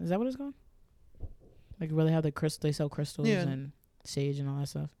something. Is that what it's called? Like where they have the crystal, they sell crystals Yeah. and sage and all that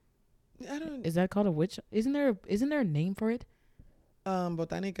stuff. I don't. Is that called a witch? Isn't there a name for it?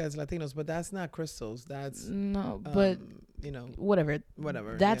 Botanica is Latinos, but that's not crystals. That's No, but whatever.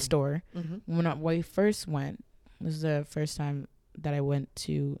 whatever. That store. Mm-hmm. When we first went, this is the first time that I went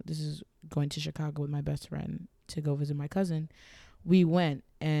to. This is going to Chicago with my best friend to go visit my cousin. We went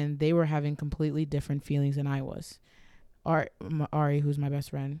and they were having completely different feelings than I was. Ari, who's my best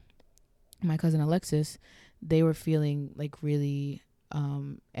friend, my cousin Alexis, they were feeling like really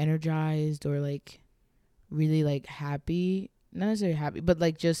energized or like really like happy. Not necessarily happy, but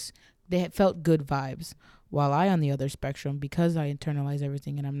like just they had felt good vibes. While I, on the other spectrum, because I internalize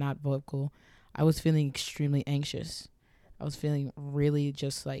everything and I'm not vocal, I was feeling extremely anxious. I was feeling really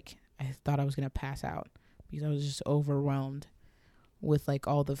just like I thought I was going to pass out because I was just overwhelmed with like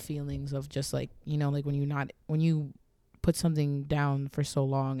all the feelings of just like, like when you put something down for so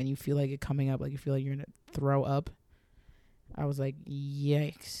long and you feel like it coming up, like you feel like you're going to throw up. I was like,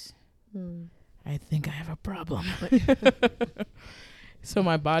 yikes. I think I have a problem. So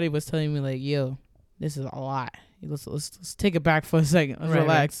my body was telling me like, yo, this is a lot. Let's take it back for a second. Let's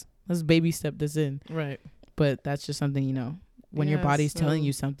relax. Let's baby step this in. Right. But that's just something, when your body's telling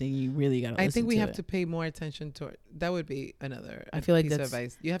you something, you really got to listen to it. I think we have to pay more attention to it. That would be another piece of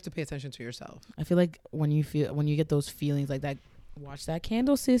advice. You have to pay attention to yourself. I feel like when you get those feelings like that, watch that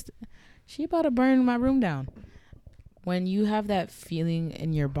candle, sis. She about to burn my room down. When you have that feeling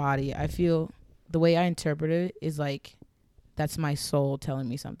in your body, I feel the way I interpret it is like that's my soul telling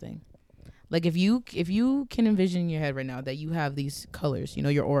me something. Like if you can envision in your head right now that you have these colors,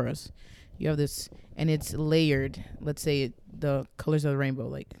 your auras, you have this, and it's layered. Let's say the colors of the rainbow,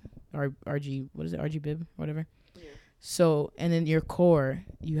 like RG, what is it, RG bib, whatever. Yeah. So, and in your core,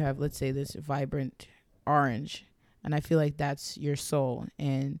 you have, let's say, this vibrant orange, and I feel like that's your soul.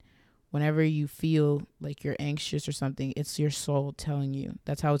 And whenever you feel like you're anxious or something, it's your soul telling you.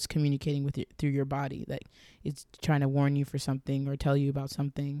 That's how it's communicating with you through your body. Like it's trying to warn you for something or tell you about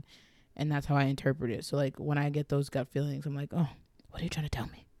something. And that's how I interpret it. So like when I get those gut feelings, I'm like, oh, what are you trying to tell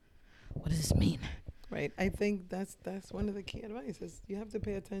me? What does this mean? Right. I think that's one of the key advices. You have to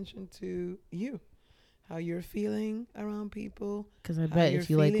pay attention to you, how you're feeling around people. Because I bet if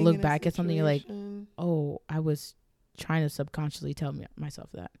you like look back at something, you're like, oh, I was trying to subconsciously tell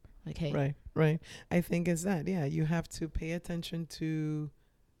myself that. Like, hey. Right. I think it's that. Yeah, you have to pay attention to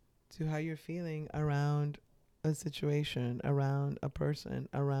how you're feeling around a situation, around a person,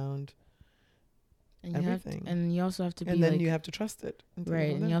 around everything. And you also have to be, and then you have to trust it.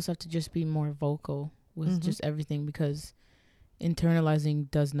 Right. And you also have to just be more vocal with just everything, because internalizing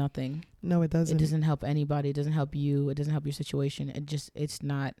does nothing. No, it doesn't. It doesn't help anybody. It doesn't help you. It doesn't help your situation. It's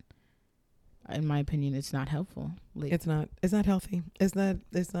not, in my opinion, it's not helpful. Like, it's not healthy. It's not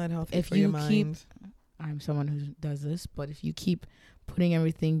healthy for your mind. I'm someone who does this, but if you keep putting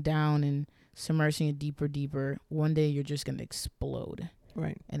everything down and submerging it deeper, one day you're just going to explode.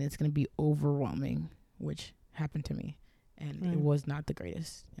 Right. And it's going to be overwhelming, which happened to me. And it was not the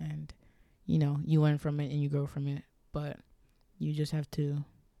greatest. And, you learn from it and you grow from it. But you just have to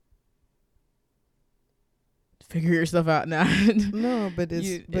figure yourself out now. No, but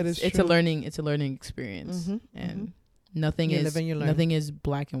it's a learning experience. And nothing is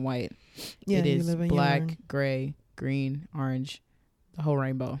black and white. Yeah, it is black, gray, green, orange, the whole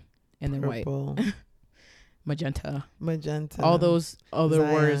rainbow, and then purple. White. Magenta. All those other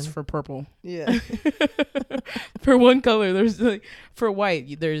Cyan. words for purple. Yeah. For one color, there's like, for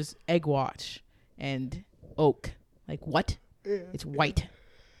white, there's egg wash and oak. Like what? Yeah. It's white,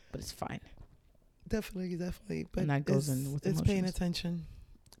 but it's fine. Definitely. But and that goes in with emotions.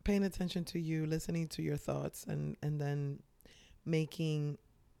 Paying attention to you, listening to your thoughts, and then making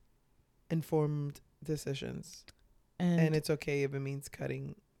informed decisions. And it's okay if it means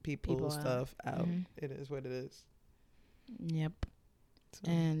cutting people stuff out. It is what it is. Yep.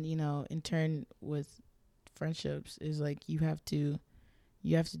 So. And in turn with friendships is like you have to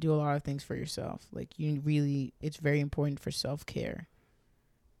do a lot of things for yourself. Like it's very important for self-care,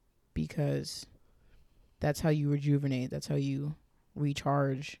 because that's how you rejuvenate. That's how you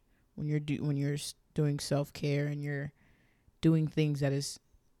recharge when you're doing self-care and you're doing things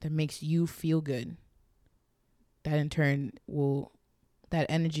that makes you feel good. That in turn that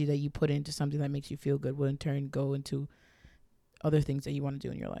energy that you put into something that makes you feel good will in turn go into other things that you want to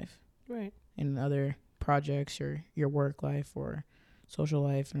do in your life. Right. And other projects or your work life or social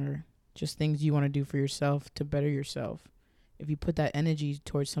life, or just things you want to do for yourself to better yourself. If you put that energy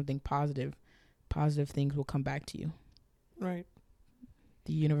towards something positive things will come back to you. Right.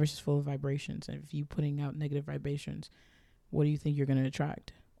 The universe is full of vibrations. And if you're putting out negative vibrations, what do you think you're going to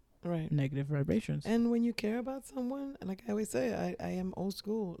attract? Right. Negative vibrations. And when you care about someone, like I always say, I am old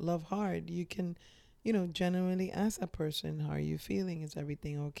school, love hard. You can, genuinely ask that person, how are you feeling? Is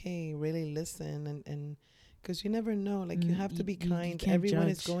everything okay? Really listen. And because you never know, like you have to be kind. Everyone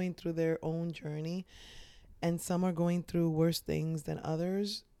is going through their own journey, and some are going through worse things than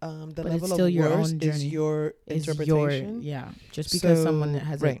others. The level of worse is your interpretation. Just because someone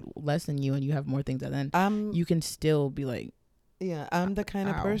has it less than you and you have more things than them, you can still be like, yeah, I'm the kind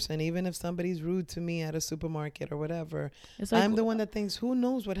of person, even if somebody's rude to me at a supermarket or whatever, like, I'm the one that thinks, who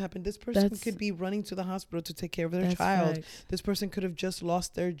knows what happened? This person could be running to the hospital to take care of their child. Right. This person could have just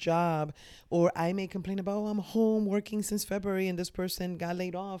lost their job. Or I may complain about, I'm home working since February and this person got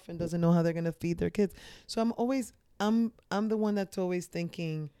laid off and doesn't know how they're going to feed their kids. So I'm the one that's always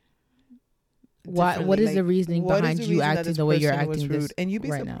thinking, what is the reasoning behind you acting the way you're acting this and you'd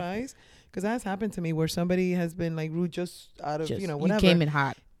be right surprised, because that's happened to me where somebody has been like rude just out of whatever. You came in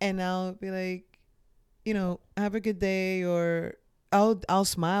hot, and I'll be like, have a good day, or I'll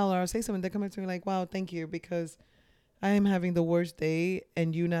smile or I'll say something. They come up to me like, wow, thank you, because I am having the worst day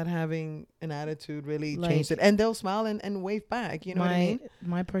and you not having an attitude really changed it. And they'll smile and wave back. You know what I mean?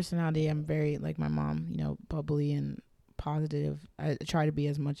 My personality, I'm very like my mom, you know, bubbly and positive. I try to be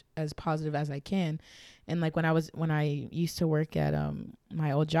as much as positive as I can. And like when I used to work at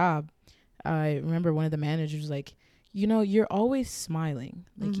my old job, I remember one of the managers was like, you know, you're always smiling.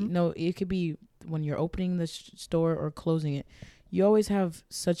 Like, you know, it could be when you're opening the store or closing it. You always have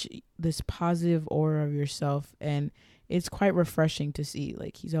such this positive aura of yourself, and it's quite refreshing to see.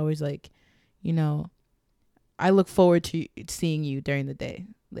 Like, he's always like, you know, I look forward to seeing you during the day,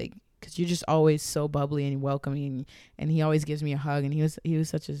 like, because you're just always so bubbly and welcoming, and he always gives me a hug, and he was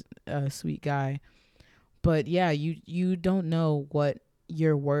such a sweet guy. But yeah, you don't know what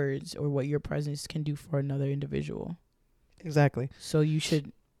your words or what your presence can do for another individual. Exactly. So you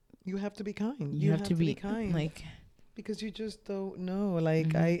have to be kind. You have to be kind, like, because you just don't know.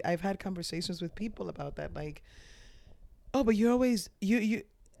 Like, I've had conversations with people about that. Like, oh, but you're always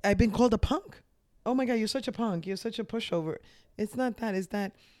I've been called a punk. Oh my God, you're such a punk. You're such a pushover. It's not that. It's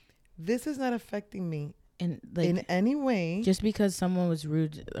that this is not affecting me like, in any way. Just because someone was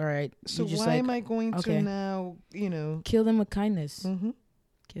rude, all right. So why am I going to now, kill them with kindness? Mm-hmm.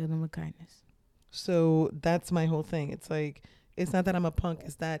 Kill them with kindness. So that's my whole thing. It's like, it's not that I'm a punk.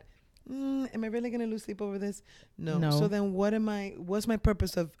 It's that, am I really going to lose sleep over this? No. So then what's my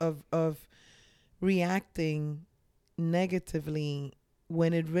purpose of reacting negatively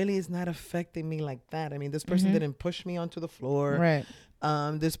when it really is not affecting me like that? I mean, this person didn't push me onto the floor. Right.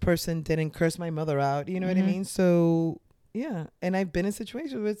 This person didn't curse my mother out. You know what I mean? So yeah. And I've been in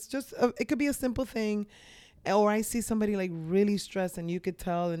situations where it's just, it could be a simple thing. Or I see somebody like really stressed and you could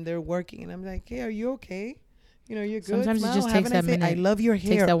tell and they're working and I'm like, hey, are you okay? You know, you're good. Sometimes Smile. it just takes that minute. I love your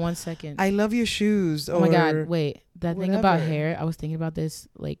hair. Takes that 1 second. I love your shoes. Oh my God. Wait, that whatever. thing about hair, I was thinking about this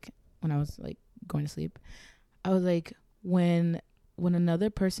like when I was like going to sleep. I was like, when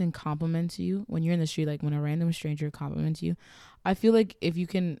another person compliments you, when you're in the street, like when a random stranger compliments you, I feel like if you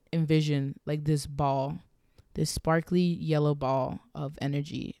can envision like this ball, this sparkly yellow ball of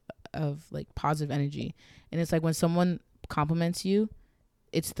energy, of like positive energy, and it's like when someone compliments you,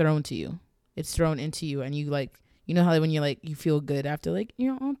 it's thrown to you, it's thrown into you, and you like, you know how like, when you're like, you feel good after like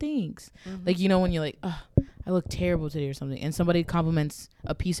your own things, like, you know, when you're like, oh, I look terrible today or something, and somebody compliments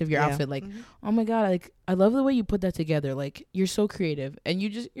a piece of your outfit, like, oh my God, like, I love the way you put that together, like, you're so creative, and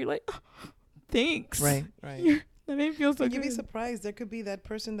you're like, oh, thanks, right. That made me feel so good. You'd be surprised. There could be that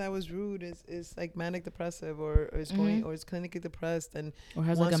person that was rude is like manic depressive or is going or is clinically depressed and or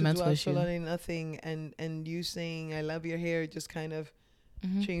has wants like a to mental do issue. absolutely nothing, and you saying I love your hair just kind of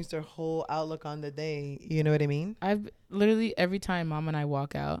changed their whole outlook on the day. You know what I mean? I've literally, every time Mom and I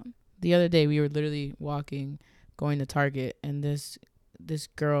walk out, the other day we were literally walking, going to Target, and this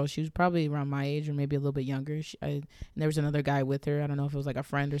girl, she was probably around my age or maybe a little bit younger. And there was another guy with her. I don't know if it was like a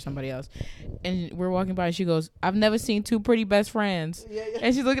friend or somebody else. And we're walking by, and she goes, "I've never seen two pretty best friends." Yeah.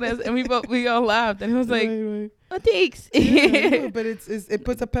 And she's looking at us, and we all laughed. And it was like, right. Oh, thanks. Yeah, but it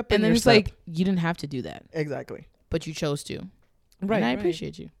puts a pep in your step. And then it's like, you didn't have to do that. Exactly. But you chose to. Right. And I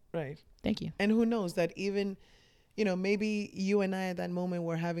appreciate you. Right. Thank you. And who knows that even, maybe you and I at that moment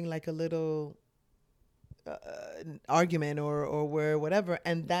were having like a little argument or where whatever,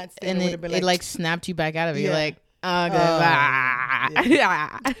 and that's and it like snapped you back out of it. You're like, okay,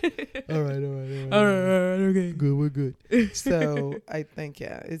 all right, okay, good, we're good. So I think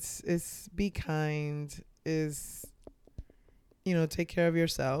it's be kind, is take care of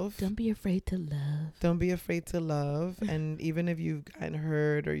yourself. Don't be afraid to love. And even if you've gotten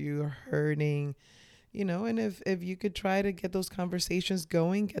hurt or you're hurting, and if you could try to get those conversations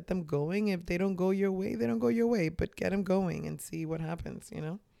going, get them going. If they don't go your way, they don't go your way, but get them going and see what happens,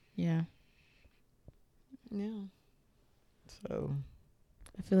 Yeah. So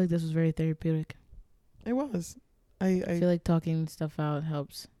I feel like this was very therapeutic. It was. I feel like talking stuff out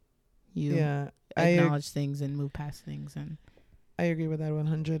helps you acknowledge things and move past things. And I agree with that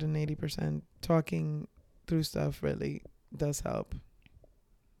 180%. Talking through stuff really does help,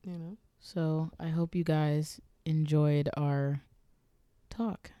 So I hope you guys enjoyed our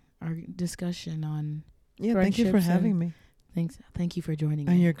talk, our discussion on thank you for having me. Thank you for joining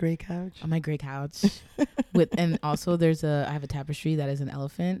me on your great couch. On my great couch. And also I have a tapestry that is an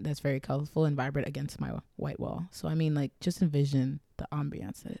elephant that's very colorful and vibrant against my white wall. So I mean, like, just envision the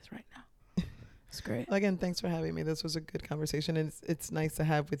ambiance that is right now. It's great. Well, again, thanks for having me. This was a good conversation, and it's nice to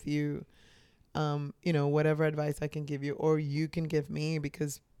have with you. Whatever advice I can give you or you can give me,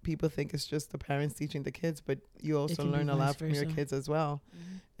 because people think it's just the parents teaching the kids, but you also learn a lot from your kids as well.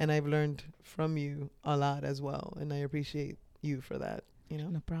 And I've learned from you a lot as well, and I appreciate you for that, you know?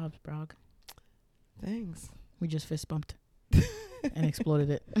 No probs, Brog. Thanks. We just fist bumped and exploded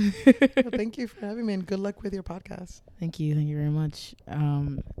it. Well, thank you for having me, and good luck with your podcast. Thank you very much.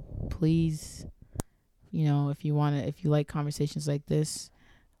 Please, you know, if you like conversations like this,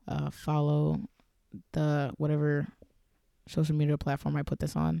 follow the whatever social media platform I put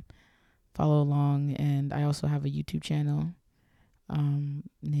this on. Follow along, and I also have a YouTube channel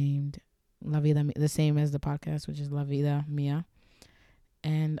named La Vida Mia, the same as the podcast, which is La Vida Mia.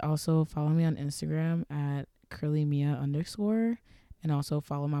 And also follow me on Instagram at curlymia_, and also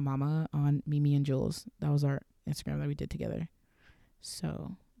follow my mama on Mimi and Jules. That was our Instagram that we did together.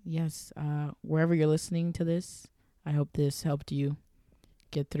 So yes, wherever you're listening to this, I hope this helped you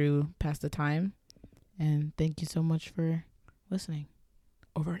get through past the time. And thank you so much for listening.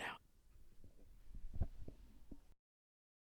 Over and out.